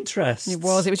one of my interests. It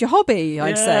was your hobby,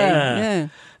 I'd say.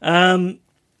 Yeah.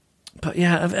 But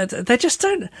yeah, they're not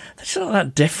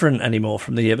that different anymore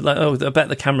from the year. But I bet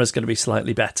the camera's going to be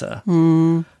slightly better.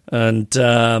 And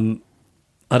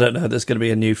I don't know, there's going to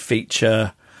be a new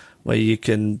feature where you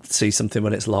can see something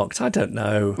when it's locked. I don't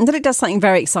know. And then it does something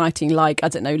very exciting like, I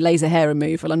don't know, laser hair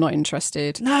removal. I'm not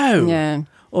interested. No. Yeah.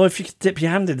 Or if you could dip your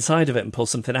hand inside of it and pull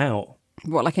something out.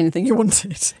 What, like anything you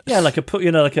wanted? Yeah, like a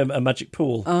magic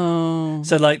pool. Oh.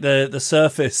 So like the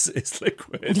surface is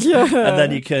liquid. Yeah. And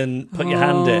then you can put your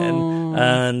hand in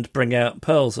and bring out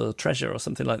pearls or treasure or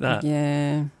something like that.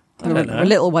 Yeah. I don't know. A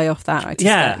little way off that, I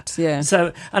suspect. Yeah.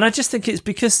 So, and I just think it's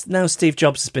because now Steve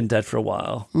Jobs has been dead for a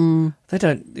while. They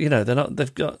don't, they've not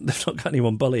got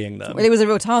anyone bullying them. Well, he was a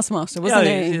real taskmaster, wasn't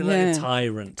he? Like a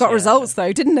tyrant. Got results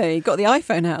though, didn't he? Got the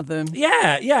iPhone out of them.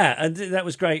 Yeah, and that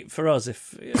was great for us.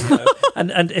 If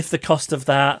and if the cost of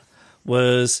that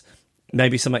was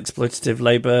maybe some exploitative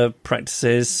labour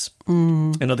practices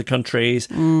in other countries,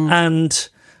 and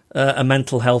a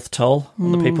mental health toll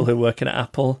on the people who are working at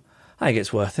Apple. I think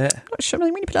it's worth it. Not sure. When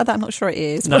you put it like that, I'm not sure it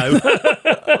is. No.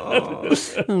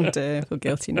 Oh dear, I feel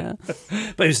guilty now.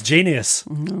 But it was genius.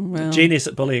 Genius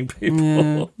at bullying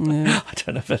people. Yeah. I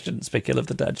don't know if I shouldn't speak ill of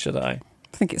the dead, should I?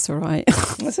 I think it's all right.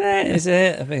 Is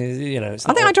it? I mean, it's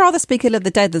I think I'd rather speak ill of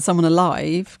the dead than someone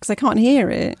alive because I can't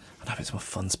hear it. I know it's more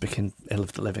fun speaking ill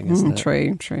of the living, isn't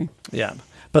it? True. Yeah.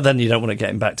 But then you don't want to get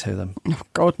him back to them. Oh,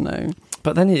 God, no.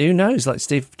 But then who knows? Like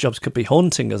Steve Jobs could be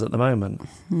haunting us at the moment.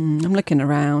 I'm looking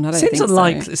around. I don't think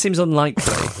unlikely. so. It seems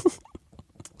unlikely.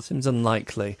 Seems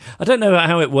unlikely. I don't know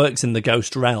how it works in the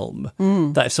ghost realm.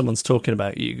 That if someone's talking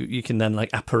about you, you can then like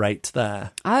apparate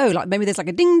there. Oh, like maybe there's like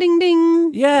a ding, ding,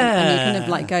 ding. Yeah, and you kind of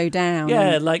like go down.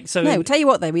 Yeah, like so. No, tell you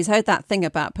what though, he's heard that thing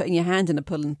about putting your hand in a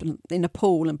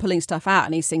pool and pulling stuff out,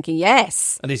 and he's thinking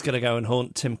yes. And he's going to go and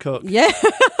haunt Tim Cook. Yeah.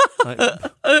 Like,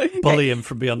 bully him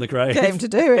from beyond the grave. Get him to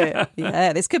do it.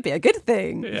 Yeah, this could be a good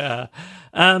thing. Yeah.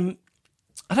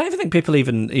 I don't even think people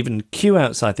even queue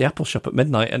outside the Apple shop at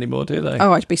midnight anymore, do they?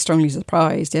 Oh, I'd be strongly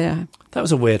surprised, yeah. That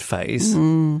was a weird phase.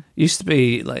 Used to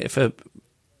be like if a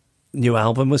new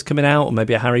album was coming out or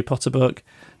maybe a Harry Potter book,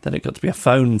 then it got to be a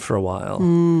phone for a while,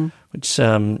 which,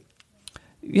 think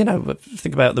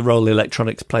about the role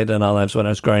electronics played in our lives when I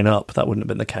was growing up. That wouldn't have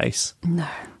been the case. No.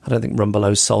 I don't think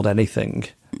Rumbelows sold anything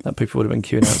that people would have been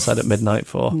queuing outside at midnight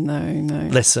for. No.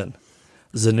 Listen.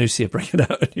 Zanussi are bringing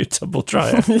out a new tumble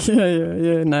dryer.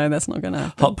 Yeah. No, that's not going to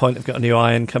happen. Hot Point have got a new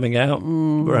iron coming out.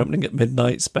 We're opening at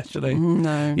midnight, especially.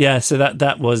 No. Yeah, so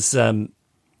that was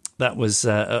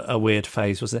a weird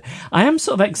phase, wasn't it? I am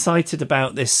sort of excited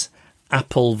about this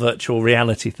Apple virtual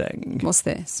reality thing. What's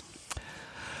this?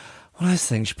 One of those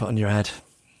things you put on your head,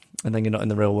 and then you're not in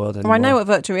the real world anymore. Well, I know what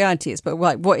virtual reality is, but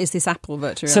like, what is this Apple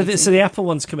virtual reality? So the Apple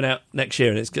one's coming out next year,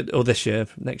 and it's good, or this year,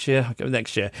 next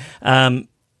year.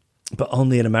 But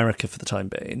only in America for the time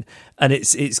being. And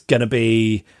it's going to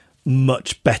be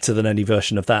much better than any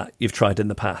version of that you've tried in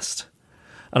the past.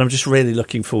 And I'm just really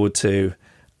looking forward to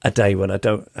a day when I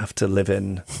don't have to live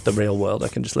in the real world. I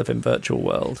can just live in virtual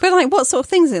world. But like, what sort of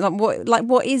things is it?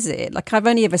 What is it? Like, I've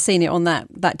only ever seen it on that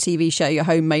TV show, Your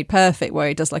Home Made Perfect, where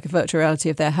it does like a virtual reality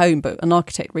of their home, but an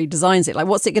architect redesigns it. Like,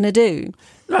 what's it going to do?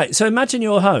 Right. So imagine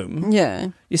your home.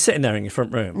 Yeah. You're sitting there in your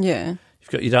front room. Yeah. You've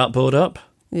got your dartboard up.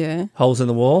 Yeah. Holes in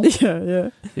the wall.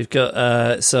 Yeah. You've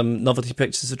got some novelty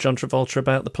pictures of John Travolta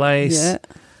about the place.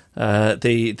 Yeah.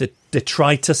 The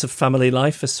detritus of family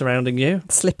life is surrounding you.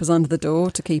 Slippers under the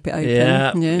door to keep it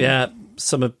open. Yeah.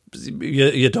 Some of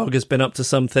your dog has been up to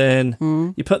something.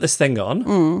 You put this thing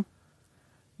on.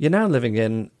 You're now living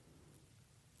in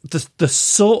the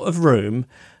sort of room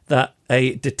that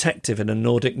a detective in a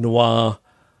Nordic noir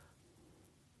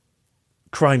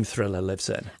crime thriller lives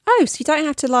in. Oh, so you don't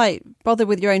have to like bother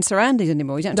with your own surroundings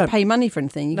anymore. You don't have to pay money for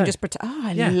anything. You can just pretend. Oh,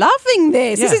 I'm loving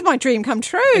this. Yeah. This is my dream come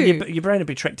true. And your brain would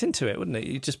be tricked into it, wouldn't it?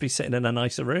 You'd just be sitting in a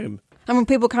nicer room. And when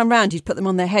people come round, you'd put them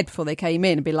on their head before they came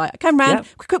in and be like, come round,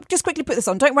 just quickly put this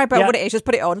on. Don't worry about what it is, just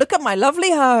put it on. Look at my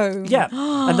lovely home. Yeah,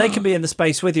 and they can be in the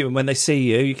space with you, and when they see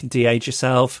you, you can de-age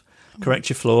yourself, correct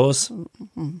your flaws.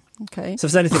 Okay. So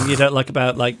if there's anything you don't like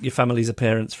about like your family's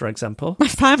appearance, for example. My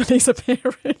family's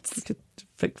appearance. You could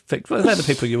well, they're the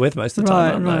people you're with most of the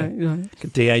time, aren't they? Right. You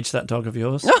could de-age that dog of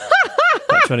yours.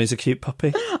 That one is a cute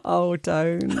puppy. Oh,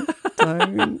 don't.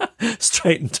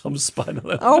 Straighten Tom's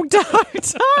spinal. Oh,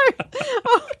 don't.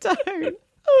 Oh,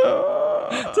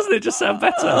 don't. Doesn't it just sound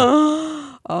better?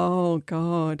 Oh,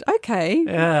 God. Okay.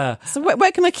 Yeah. So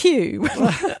where can I queue?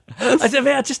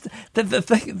 I just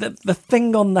the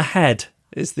thing on the head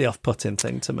is the off-putting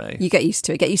thing to me. You get used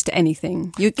to it. Get used to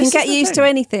anything. You can get used to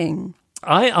anything.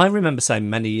 I remember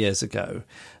saying many years ago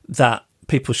that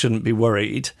people shouldn't be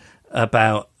worried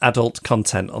about adult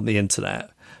content on the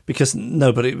internet because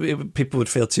people would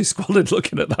feel too squalid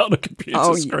looking at that on a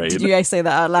computer screen. Did you say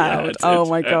that out loud? Yeah,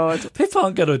 my God. People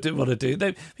aren't going to want to do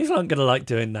that. People aren't going to like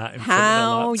doing that in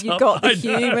How front of you got the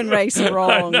human race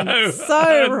wrong.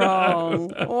 So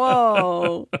wrong.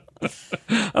 Whoa.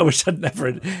 I wish I'd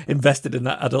never invested in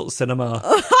that adult cinema.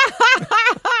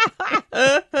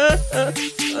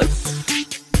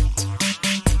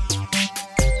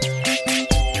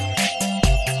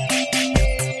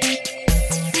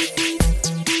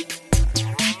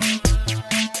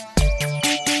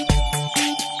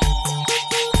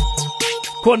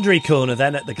 Quandary Corner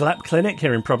then at the GLAP Clinic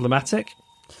here in Problematic.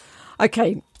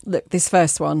 Okay, look, this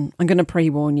first one, I'm going to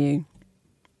pre-warn you.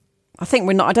 I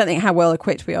don't think how well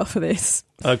equipped we are for this.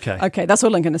 Okay, that's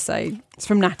all I'm going to say. It's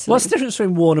from Natalie. What's the difference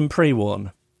between warn and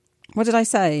pre-warn? What did I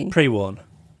say? Pre-warn.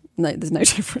 No, there's no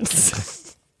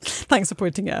difference. Thanks for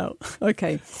pointing it out.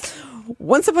 Okay.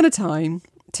 Once upon a time,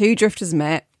 two drifters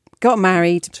met, got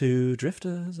married. Two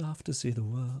drifters off to see the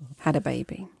world. Had a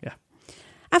baby. Yeah.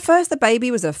 At first, the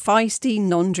baby was a feisty,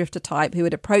 non-drifter type who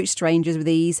would approach strangers with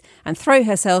ease and throw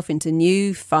herself into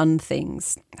new, fun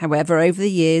things. However, over the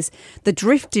years, the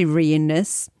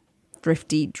drifteriness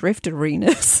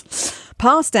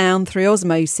passed down through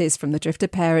osmosis from the drifter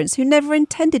parents who never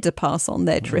intended to pass on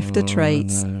their drifter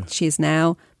traits. No. She is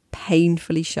now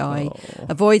painfully shy,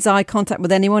 avoids eye contact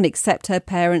with anyone except her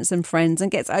parents and friends, and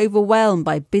gets overwhelmed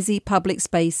by busy public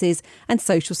spaces and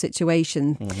social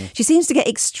situations. She seems to get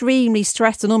extremely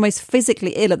stressed and almost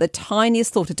physically ill at the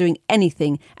tiniest thought of doing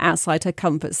anything outside her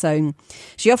comfort zone.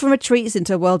 She often retreats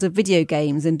into a world of video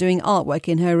games and doing artwork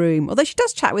in her room, although she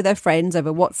does chat with her friends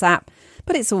over WhatsApp,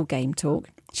 but it's all game talk.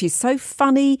 She's so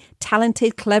funny,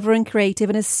 talented, clever and creative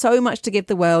and has so much to give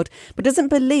the world, but doesn't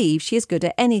believe she is good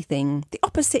at anything. The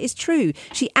opposite is true.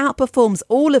 She outperforms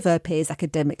all of her peers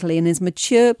academically and is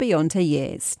mature beyond her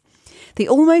years. The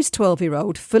almost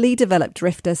 12-year-old, fully developed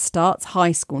drifter starts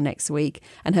high school next week,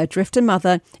 and her drifter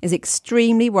mother is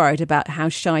extremely worried about how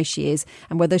shy she is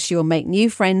and whether she will make new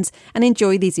friends and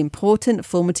enjoy these important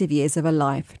formative years of her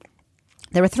life.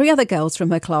 There are 3 other girls from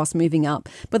her class moving up,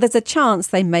 but there's a chance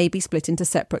they may be split into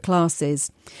separate classes.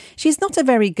 She's not a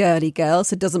very girly girl,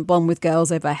 so doesn't bond with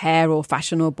girls over hair or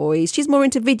fashion or boys. She's more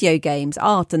into video games,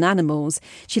 art and animals.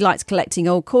 She likes collecting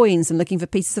old coins and looking for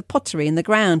pieces of pottery in the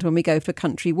ground when we go for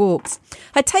country walks.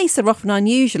 Her tastes are often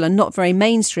unusual and not very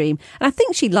mainstream, and I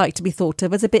think she'd like to be thought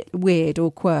of as a bit weird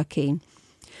or quirky.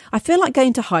 I feel like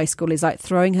going to high school is like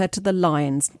throwing her to the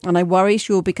lions, and I worry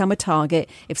she will become a target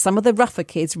if some of the rougher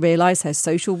kids realise her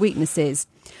social weaknesses.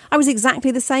 I was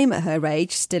exactly the same at her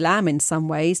age, still am in some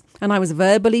ways, and I was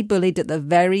verbally bullied at the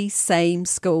very same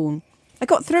school. I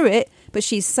got through it, but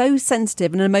she's so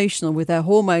sensitive and emotional with her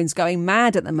hormones going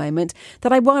mad at the moment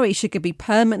that I worry she could be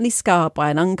permanently scarred by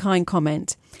an unkind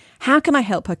comment. How can I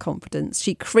help her confidence?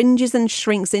 She cringes and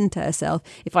shrinks into herself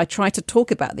if I try to talk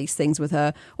about these things with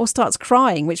her, or starts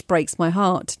crying, which breaks my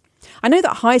heart. I know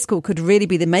that high school could really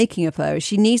be the making of her, as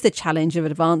she needs the challenge of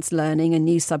advanced learning and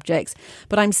new subjects,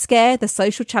 but I'm scared the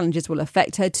social challenges will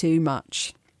affect her too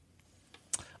much.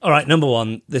 All right, number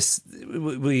one,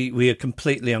 we are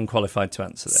completely unqualified to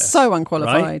answer this. So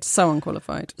unqualified, right? So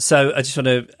unqualified. So I just want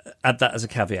to add that as a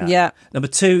caveat. Yeah. Number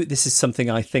two, this is something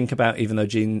I think about, even though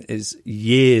Jean is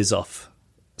years off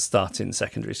starting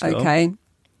secondary school. Okay.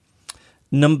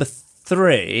 Number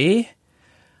three,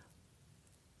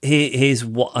 here's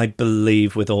what I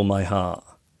believe with all my heart.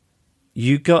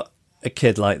 You got a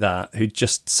kid like that who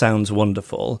just sounds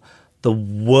wonderful. The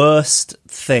worst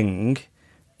thing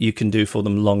you can do for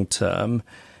them long term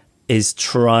is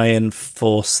try and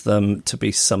force them to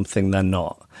be something they're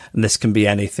not. And this can be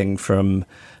anything from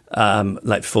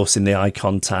like forcing the eye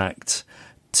contact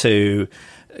to,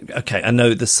 okay, I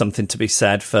know there's something to be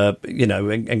said for, you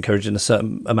know, encouraging a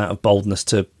certain amount of boldness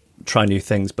to try new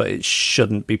things, but it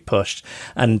shouldn't be pushed.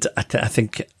 And I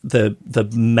think the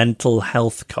mental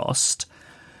health cost,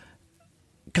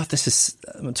 God,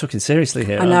 I'm talking seriously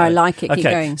here. I know, I like it. Okay,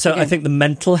 keep going. So I think the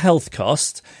mental health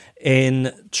cost in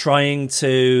trying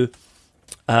to,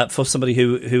 for somebody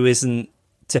who isn't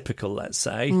typical, let's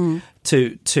say,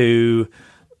 to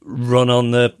run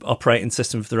on the operating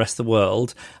system for the rest of the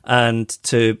world and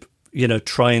to, you know,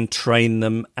 try and train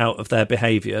them out of their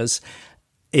behaviours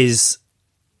is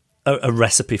a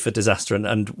recipe for disaster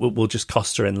and will just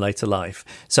cost her in later life.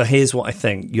 So here's what I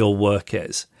think your work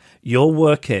is. Your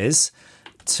work is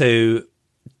to,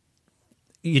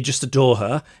 you just adore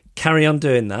her, carry on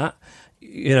doing that.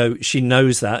 You know, she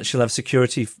knows that. She'll have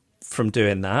security from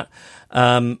doing that.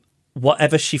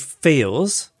 Whatever she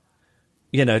feels,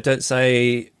 you know, don't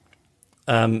say,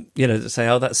 don't say,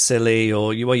 oh, that's silly,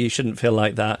 or you shouldn't feel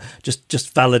like that.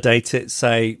 Just validate it.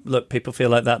 Say, look, people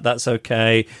feel like that. That's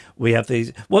okay. We have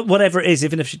these, whatever it is,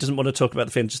 even if she doesn't want to talk about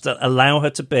the feeling, just allow her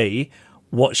to be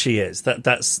what she is.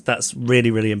 That's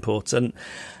really, really important.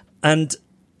 And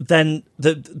then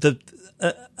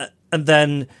and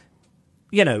then,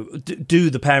 you know,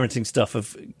 do the parenting stuff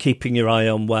of keeping your eye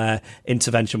on where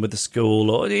intervention with the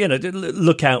school, or, you know,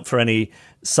 look out for any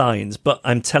signs. But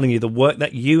I'm telling you, the work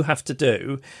that you have to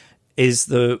do is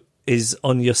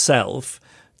on yourself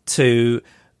to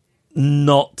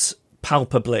not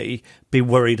palpably be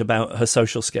worried about her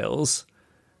social skills,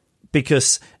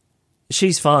 because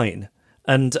she's fine.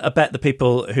 And I bet the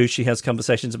people who she has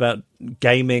conversations about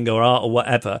gaming or art or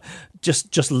whatever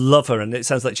just love her, and it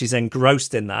sounds like she's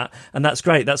engrossed in that, and that's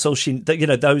great. That's all she, you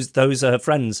know. Those are her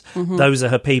friends. Mm-hmm. Those are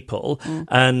her people,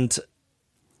 and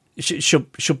she'll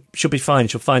be fine.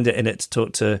 She'll find it in it to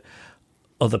talk to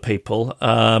other people,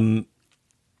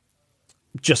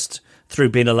 just through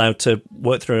being allowed to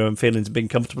work through her own feelings and being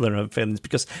comfortable in her own feelings.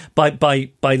 Because by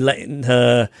letting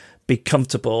her be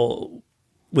comfortable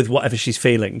with whatever she's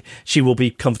feeling, she will be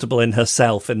comfortable in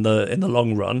herself in the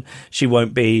long run. She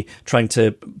won't be trying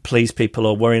to please people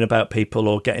or worrying about people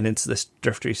or getting into this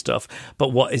driftery stuff. But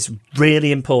what is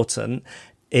really important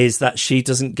is that she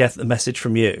doesn't get the message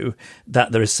from you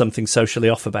that there is something socially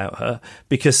off about her,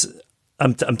 because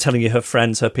I'm telling you, her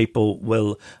friends, her people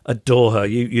will adore her.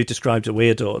 You described her, we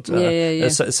adored her. Yeah.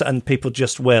 And people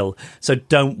just will. So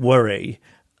don't worry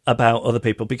about other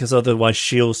people, because otherwise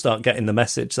she'll start getting the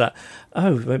message that,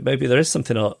 oh, maybe there is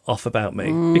something off about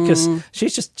me, because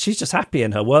she's just happy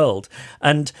in her world.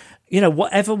 And,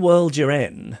 whatever world you're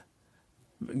in,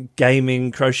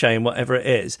 gaming, crocheting, whatever it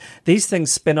is, these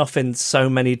things spin off in so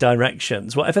many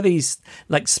directions. Whatever these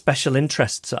like special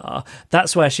interests are,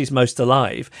 that's where she's most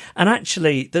alive. And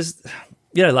actually, there's,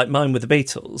 like mine with the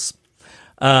Beatles.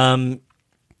 Like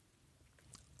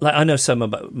I know so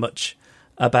much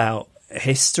about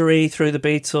history through the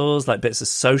Beatles, like bits of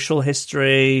social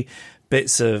history,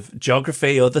 bits of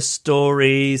geography, other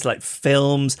stories, like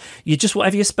films. You just,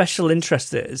 whatever your special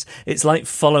interest is, it's like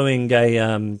following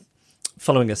a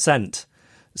scent.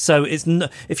 So it's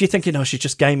if you're thinking, oh, she's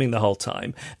just gaming the whole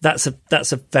time, that's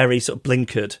a very sort of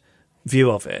blinkered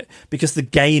view of it, because the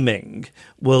gaming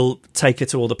will take her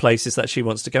to all the places that she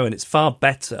wants to go, and it's far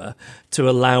better to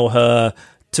allow her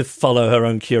to follow her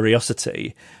own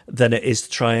curiosity than it is to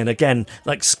try and, again,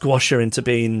 like squash her into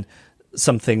being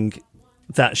something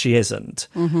that she isn't.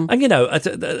 And,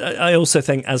 I also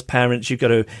think as parents, you've got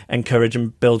to encourage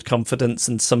and build confidence.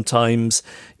 And sometimes,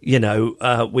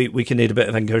 we can need a bit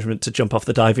of encouragement to jump off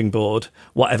the diving board,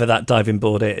 whatever that diving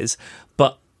board is.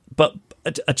 But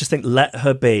I just think let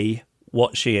her be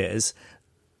what she is.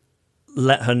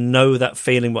 Let her know that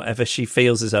feeling, whatever she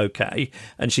feels, is okay,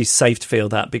 and she's safe to feel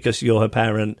that because you're her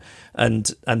parent,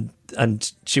 and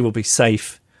she will be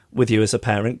safe with you as a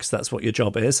parent, because that's what your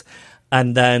job is.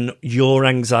 And then your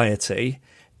anxiety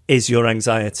is your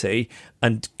anxiety,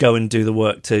 and go and do the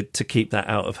work to keep that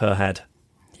out of her head.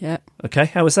 Yeah. Okay,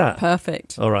 how was that?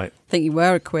 Perfect. All right. I think you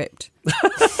were equipped.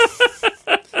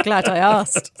 Glad I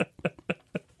asked.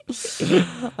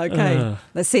 Okay,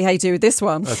 let's see how you do with this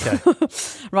one. Okay.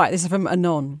 Right, this is from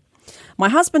Anon. My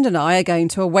husband and I are going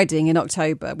to a wedding in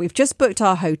October. We've just booked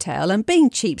our hotel, and being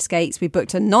cheapskates, we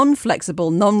booked a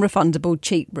non-flexible, non-refundable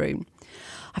cheap room.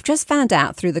 I've just found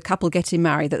out through the couple getting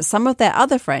married that some of their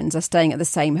other friends are staying at the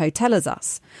same hotel as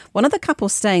us. One of the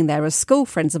couples staying there are school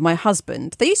friends of my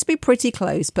husband. They used to be pretty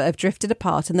close but have drifted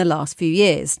apart in the last few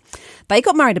years. They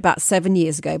got married about 7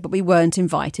 years ago, but we weren't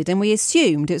invited, and we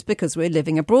assumed it was because we were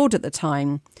living abroad at the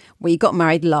time. We got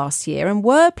married last year and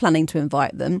were planning to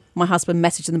invite them. My husband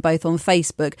messaged them both on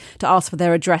Facebook to ask for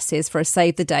their addresses for a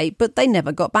save the date, but they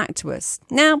never got back to us.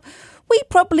 Now, we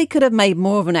probably could have made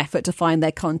more of an effort to find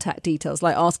their contact details,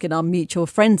 like asking our mutual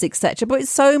friends, etc. But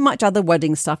it's so much other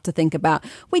wedding stuff to think about,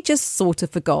 we just sort of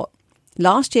forgot.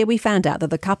 Last year, we found out that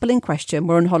the couple in question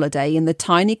were on holiday in the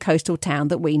tiny coastal town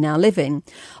that we now live in.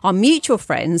 Our mutual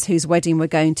friends, whose wedding we're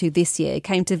going to this year,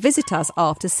 came to visit us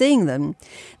after seeing them.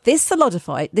 This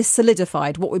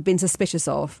solidified what we'd been suspicious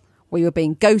of. We were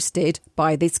being ghosted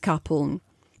by this couple.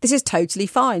 This is totally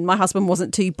fine. My husband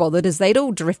wasn't too bothered, as they'd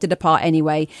all drifted apart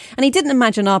anyway, and he didn't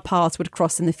imagine our paths would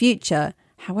cross in the future.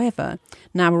 However,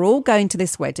 now we're all going to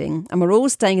this wedding and we're all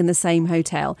staying in the same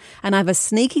hotel, and I have a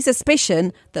sneaky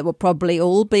suspicion that we'll probably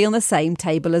all be on the same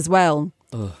table as well.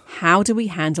 Ugh. How do we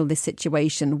handle this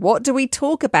situation? What do we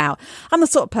talk about? I'm the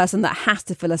sort of person that has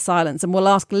to fill a silence and will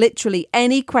ask literally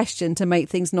any question to make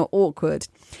things not awkward.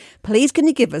 Please can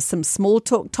you give us some small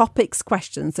talk topics,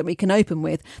 questions that we can open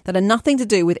with that are nothing to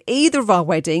do with either of our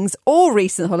weddings or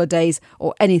recent holidays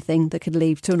or anything that could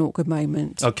lead to an awkward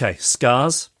moment. Okay,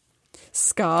 scars.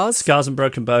 Scars and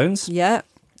broken bones. Yeah.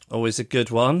 Always a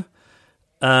good one.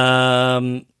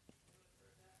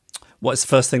 What's the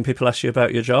first thing people ask you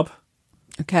about your job?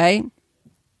 Okay.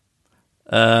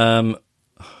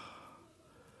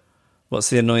 What's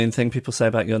the annoying thing people say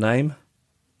about your name?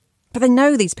 But they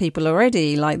know these people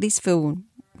already. Like, these feel...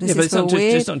 Does this feel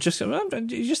weird?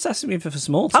 You're just asking me for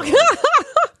small talk.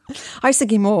 I was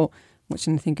thinking more,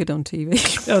 watching anything good on TV.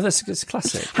 Oh, that's a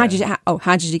classic. How did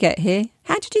you get here?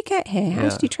 How did you get here? How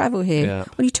did you travel here? Yeah.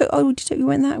 Well, you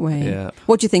went that way. Yeah.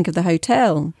 What do you think of the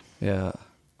hotel? Yeah.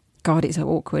 God, it's so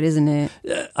awkward, isn't it?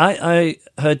 I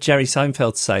heard Jerry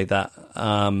Seinfeld say that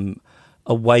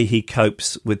a way he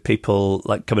copes with people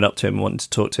like coming up to him and wanting to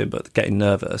talk to him but getting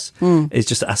nervous is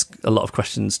just to ask a lot of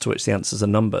questions to which the answers are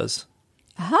numbers.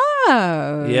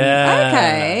 Oh. Yeah.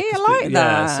 Okay, I like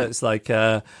that. So it's like,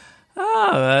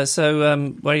 Oh, so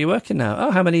where are you working now?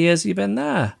 Oh, how many years have you been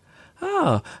there?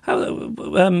 Oh, how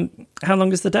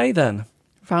long is the day then?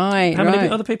 Right. How many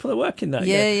other people are working there?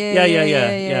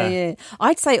 Yeah.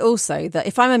 I'd say also that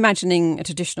if I'm imagining a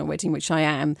traditional wedding, which I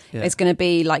am, it's going to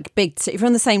be like big. If you're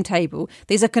on the same table,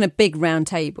 these are kind of big round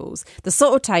tables. The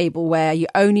sort of table where you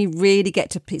only really get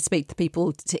to speak to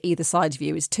people to either side of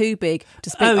you is too big to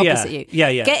speak opposite you.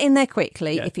 Yeah. Get in there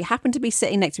quickly. Yeah. If you happen to be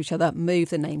sitting next to each other, move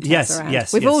the name tags around.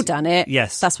 We've Yes. all done it.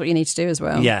 Yes. That's what you need to do as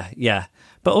well. Yeah.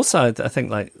 But also, I think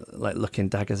like looking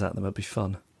daggers at them would be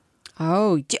fun.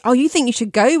 Oh, you think you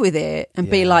should go with it and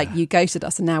be like, you ghosted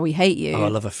us and now we hate you. Oh, I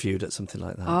love a feud at something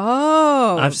like that.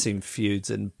 Oh. I've seen feuds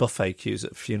in buffet queues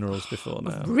at funerals before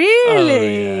now.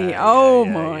 Really? Oh,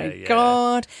 my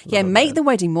God. Yeah, make the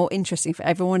wedding more interesting for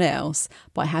everyone else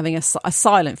by having a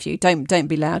silent feud. Don't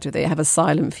be loud with it. Have a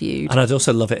silent feud. And I'd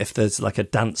also love it if there's like a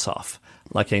dance-off,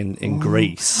 like in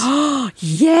Greece.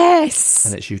 Yes.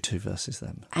 And it's you two versus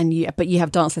them. But you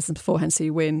have dance lessons beforehand, so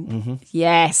you win. Mm-hmm.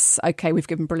 Yes. Okay, we've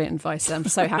given brilliant advice. I'm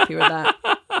so happy with that.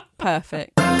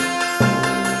 Perfect.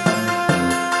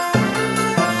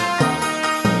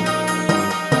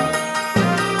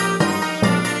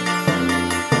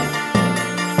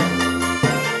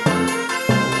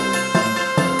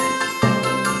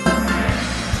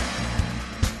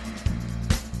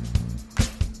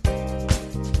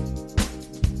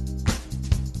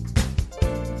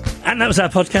 And that was our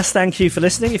podcast. Thank you for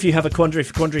listening. If you have a quandary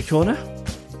for Quandary Corner,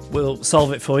 we'll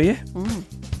solve it for you.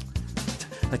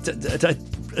 I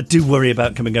do worry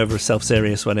about coming over as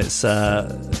self-serious when it's some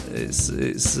of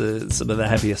the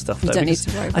heavier stuff. You don't need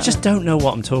to worry about I just don't know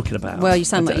what I'm talking about. Well, you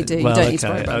sound like you do. Well, you don't need to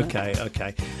worry about it.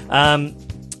 Okay.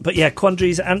 But yeah,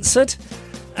 quandaries answered.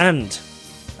 And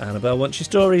Annabelle wants your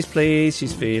stories, please.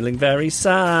 She's feeling very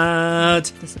sad.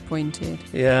 Disappointed.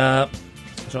 Yeah.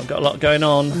 She's not got a lot going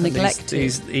on. Neglected.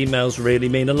 These emails really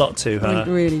mean a lot to her.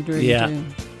 Really do.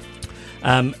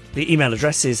 The email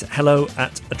address is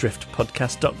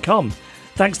hello@adriftpodcast.com.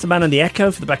 Thanks to Man and the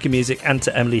Echo for the backing music and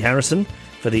to Emily Harrison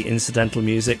for the incidental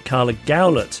music. Carla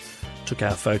Gowlett took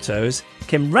our photos.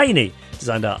 Kim Rainey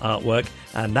designed our artwork.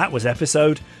 And that was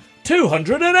episode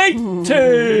 280.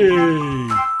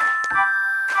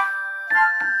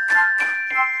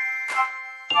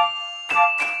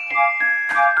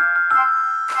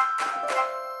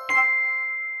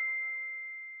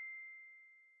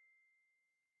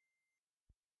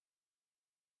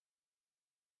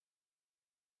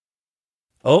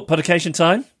 Oh, publication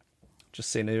time.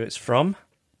 Just seeing who it's from.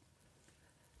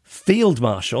 Field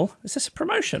Marshal. Is this a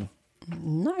promotion?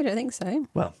 No, I don't think so.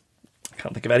 Well, I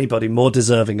can't think of anybody more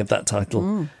deserving of that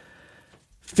title.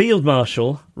 Field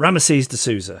Marshal Ramesses de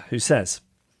Souza, who says,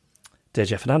 Dear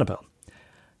Jeff and Annabelle,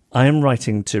 I am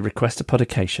writing to request a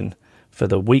publication for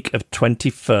the week of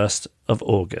 21st of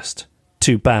August.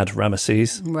 Too bad,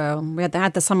 Ramesses. Well, we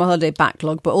had the summer holiday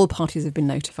backlog, but all parties have been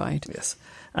notified. Yes.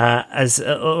 As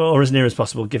near as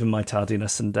possible, given my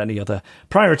tardiness and any other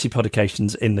priority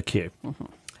publications in the queue.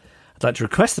 I'd like to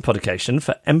request the publication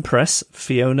for Empress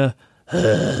Fiona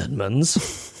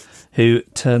Herdmans, who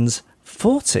turns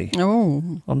 40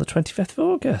 on the 25th of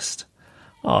August.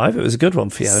 Oh, I hope it was a good one,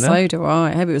 Fiona. So do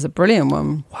I. I hope it was a brilliant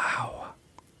one. Wow.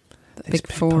 Big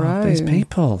 4-0. These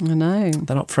people. I know.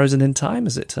 They're not frozen in time,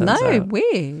 as it turns out. No,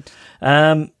 weird.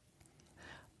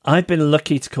 I've been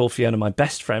lucky to call Fiona my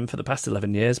best friend for the past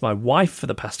 11 years, my wife for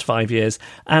the past 5 years,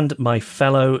 and my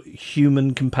fellow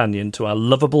human companion to our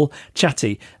lovable,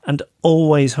 chatty, and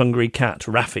always hungry cat,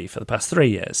 Raffi, for the past 3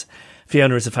 years.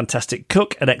 Fiona is a fantastic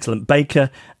cook, an excellent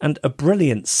baker, and a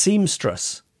brilliant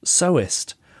seamstress,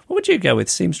 sewist. What would you go with,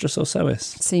 seamstress or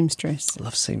sewist? Seamstress. I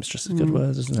love seamstress. It's a good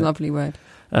word, isn't it? Lovely word.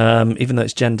 Even though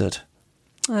it's gendered.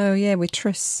 Oh, yeah, with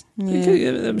Triss.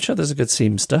 Yeah. I'm sure there's a good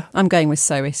seamster. I'm going with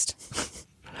sewist.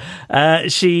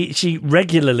 She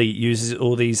regularly uses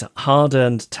all these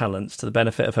hard-earned talents to the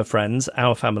benefit of her friends,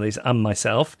 our families, and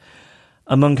myself.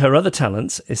 Among her other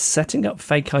talents is setting up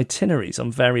fake itineraries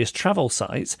on various travel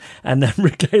sites and then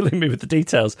regaling me with the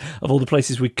details of all the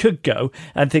places we could go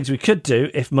and things we could do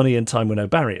if money and time were no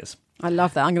barriers. I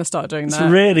love that. I'm going to start doing that.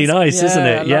 It's really nice, isn't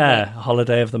it? Yeah.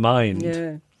 Holiday of the mind.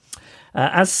 Yeah.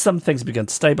 As some things have begun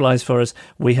to stabilise for us,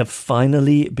 we have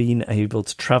finally been able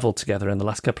to travel together in the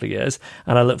last couple of years,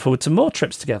 and I look forward to more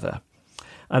trips together.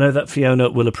 I know that Fiona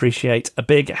will appreciate a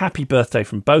big happy birthday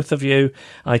from both of you.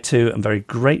 I too am very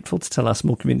grateful to tell our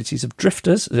small community of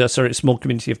drifters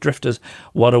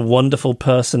what a wonderful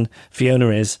person Fiona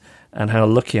is and how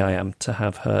lucky I am to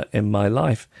have her in my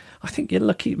life. I think you're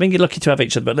lucky. I mean, you're lucky to have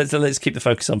each other, but let's keep the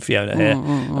focus on Fiona here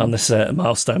on this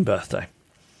milestone birthday.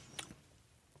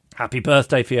 Happy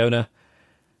birthday, Fiona.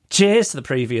 Cheers to the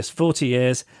previous 40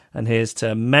 years, and here's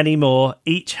to many more,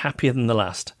 each happier than the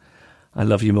last. I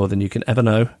love you more than you can ever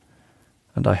know,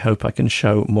 and I hope I can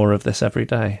show more of this every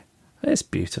day. It's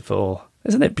beautiful.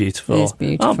 Isn't it beautiful? It's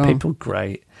beautiful. Aren't people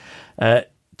great?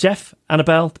 Jeff,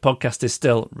 Annabelle, the podcast is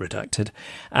still redacted,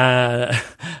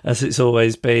 as it's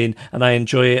always been, and I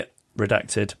enjoy it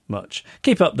redacted much.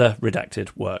 Keep up the redacted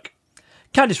work.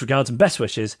 Kindest regards and best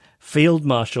wishes, Field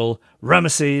Marshal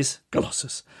Ramesses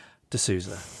Colossus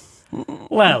D'Souza.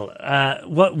 Well,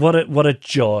 what a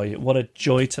joy. What a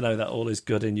joy to know that all is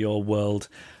good in your world,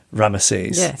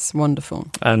 Ramesses. Yes, wonderful.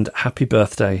 And happy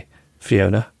birthday,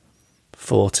 Fiona.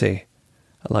 40.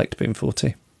 I liked being 40.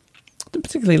 I didn't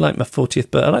particularly like my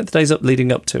 40th birthday. I like the days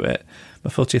leading up to it.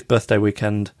 My 40th birthday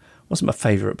weekend wasn't my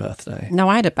favourite birthday. No,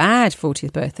 I had a bad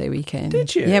 40th birthday weekend.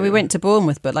 Did you? Yeah, we went to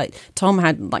Bournemouth, but like Tom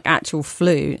had like actual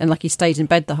flu and like he stayed in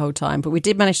bed the whole time. But we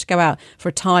did manage to go out for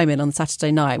a time-in on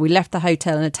Saturday night. We left the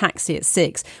hotel in a taxi at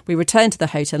 6. We returned to the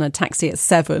hotel in a taxi at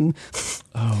 7.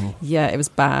 Oh. Yeah, it was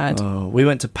bad. Oh, we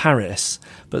went to Paris,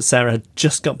 but Sarah had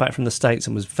just got back from the States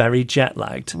and was very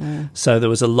jet-lagged. So there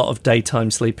was a lot of daytime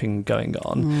sleeping going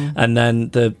on. And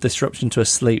then the disruption to her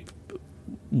sleep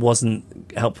wasn't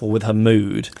helpful with her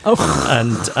mood.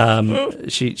 And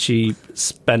she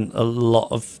spent a lot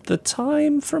of the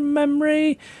time, from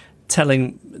memory,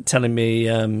 telling me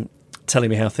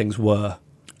how things were.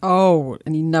 Oh,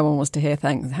 and no one wants to hear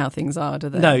how things are, do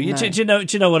they? No, do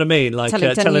you know what I mean? Like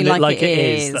telling it like it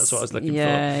is. That's what I was looking for.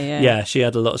 Yeah. She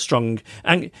had a lot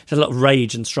of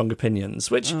rage and strong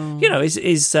opinions, which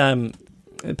is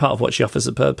part of what she offers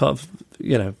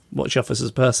what she offers as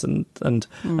a person, and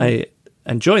I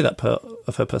enjoy that part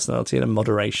of her personality in a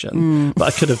moderation, but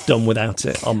I could have done without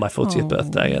it on my 40th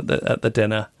birthday at the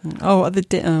dinner. Oh, at the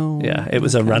dinner. Oh, yeah, it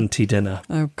was a ranty dinner.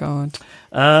 Oh God.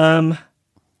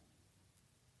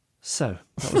 So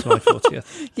that was my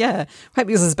 40th. Yeah, hope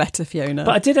yours is better, Fiona.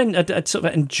 But I sort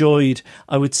of enjoyed,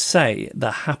 I would say,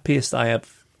 the happiest I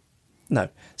have. No,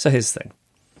 so here's the thing.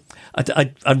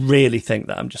 I really think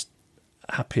that I'm just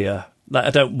happier. Like,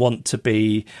 I don't want to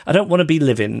be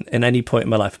living in any point in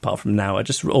my life apart from now. I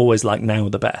just always like now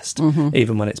the best,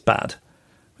 even when it's bad,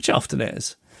 which it often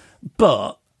is.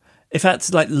 But if I had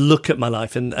to like look at my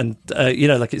life and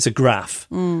like it's a graph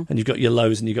and you've got your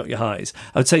lows and you've got your highs,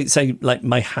 I would say like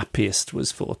my happiest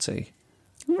was 40.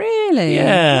 Really?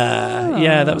 Yeah. Oh.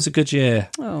 Yeah, that was a good year.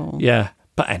 Oh. Yeah.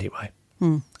 But anyway,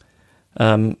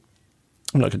 I'm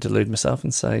not going to delude myself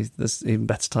and say there's even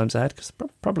better times ahead, because there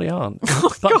probably aren't.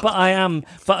 But I am.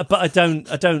 But I don't.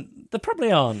 There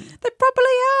probably aren't. They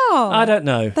probably are. I don't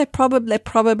know. They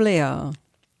probably are.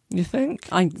 You think?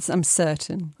 I'm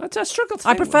certain. I struggle to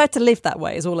I think. prefer to live that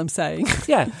way, is all I'm saying.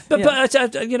 Yeah, but I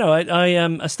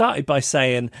started by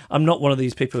saying I'm not one of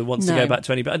these people who wants to go back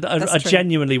to any. But I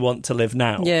genuinely want to live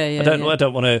now. Yeah. I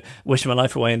don't want to wish my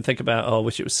life away and think about I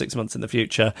wish it was 6 months in the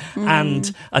future.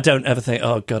 And I don't ever think,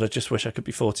 oh God, I just wish I could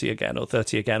be 40 again or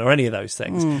 30 again or any of those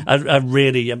things. I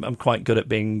really I'm quite good at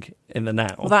being in the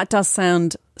now. Well, that does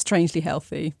sound strangely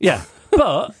healthy. Yeah,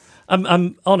 but.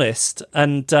 I'm honest,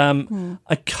 and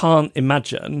I can't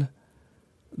imagine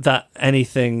that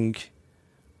anything,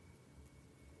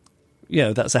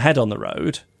 that's ahead on the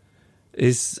road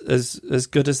is as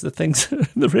good as the things in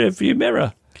the rear view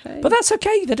mirror. Okay. But that's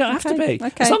okay. They don't have to be.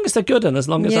 Okay. As long as they're good and as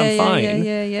long as I'm fine.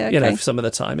 Yeah. Okay. For some of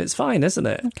the time, it's fine, isn't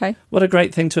it? Okay. What a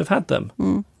great thing to have had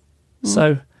them.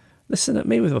 So listen at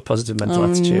me with a positive mental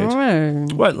attitude. No.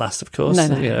 Won't last, of course.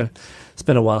 No. It's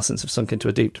been a while since I've sunk into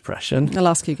a deep depression. I'll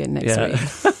ask you again next week.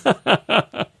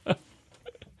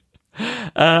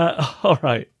 All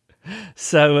right.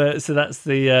 So that's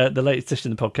the latest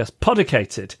edition of the podcast,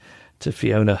 dedicated to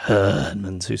Fiona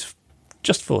Hermans, who's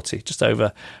just 40, just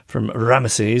over, from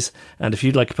Ramesses. And if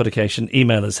you'd like a publication,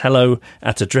 email us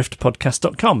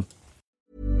hello@adriftpodcast.com.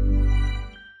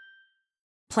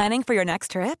 Planning for your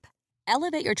next trip?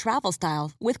 Elevate your travel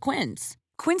style with Quince.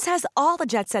 Quince has all the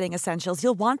jet-setting essentials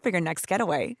you'll want for your next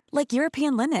getaway, like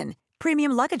European linen,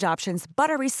 premium luggage options,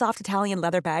 buttery soft Italian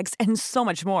leather bags, and so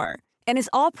much more. And is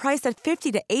all priced at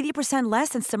 50 to 80% less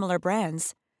than similar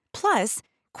brands. Plus,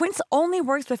 Quince only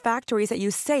works with factories that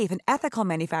use safe and ethical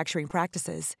manufacturing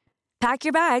practices. Pack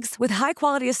your bags with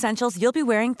high-quality essentials you'll be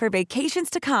wearing for vacations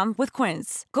to come with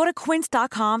Quince. Go to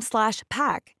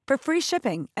quince.com/pack for free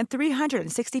shipping and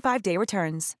 365-day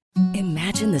returns.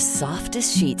 Imagine the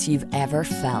softest sheets you've ever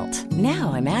felt.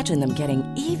 Now imagine them getting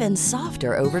even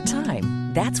softer over time.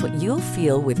 That's what you'll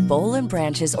feel with Boll &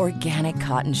 Branch's organic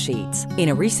cotton sheets. In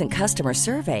a recent customer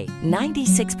survey,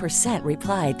 96%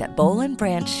 replied that Boll &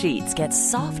 Branch sheets get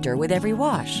softer with every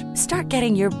wash. Start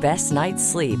getting your best night's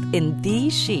sleep in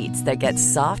these sheets that get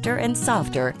softer and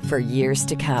softer for years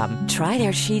to come. Try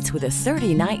their sheets with a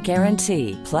 30-night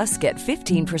guarantee. Plus, get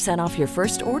 15% off your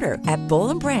first order at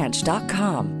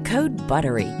bollandbranch.com. Code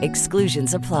BUTTERY.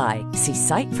 Exclusions apply. See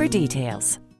site for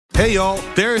details. Hey y'all,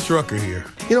 Darius Rucker here.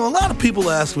 You know, a lot of people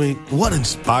ask me, what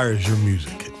inspires your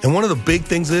music? And one of the big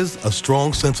things is a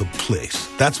strong sense of place.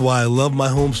 That's why I love my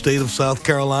home state of South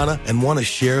Carolina and want to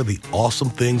share the awesome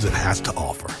things it has to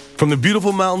offer. From the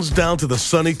beautiful mountains down to the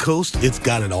sunny coast, it's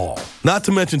got it all. Not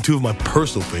to mention two of my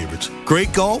personal favorites,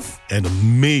 great golf and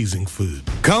amazing food.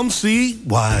 Come see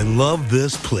why I love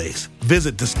this place.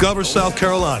 Visit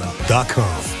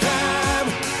discoversouthcarolina.com.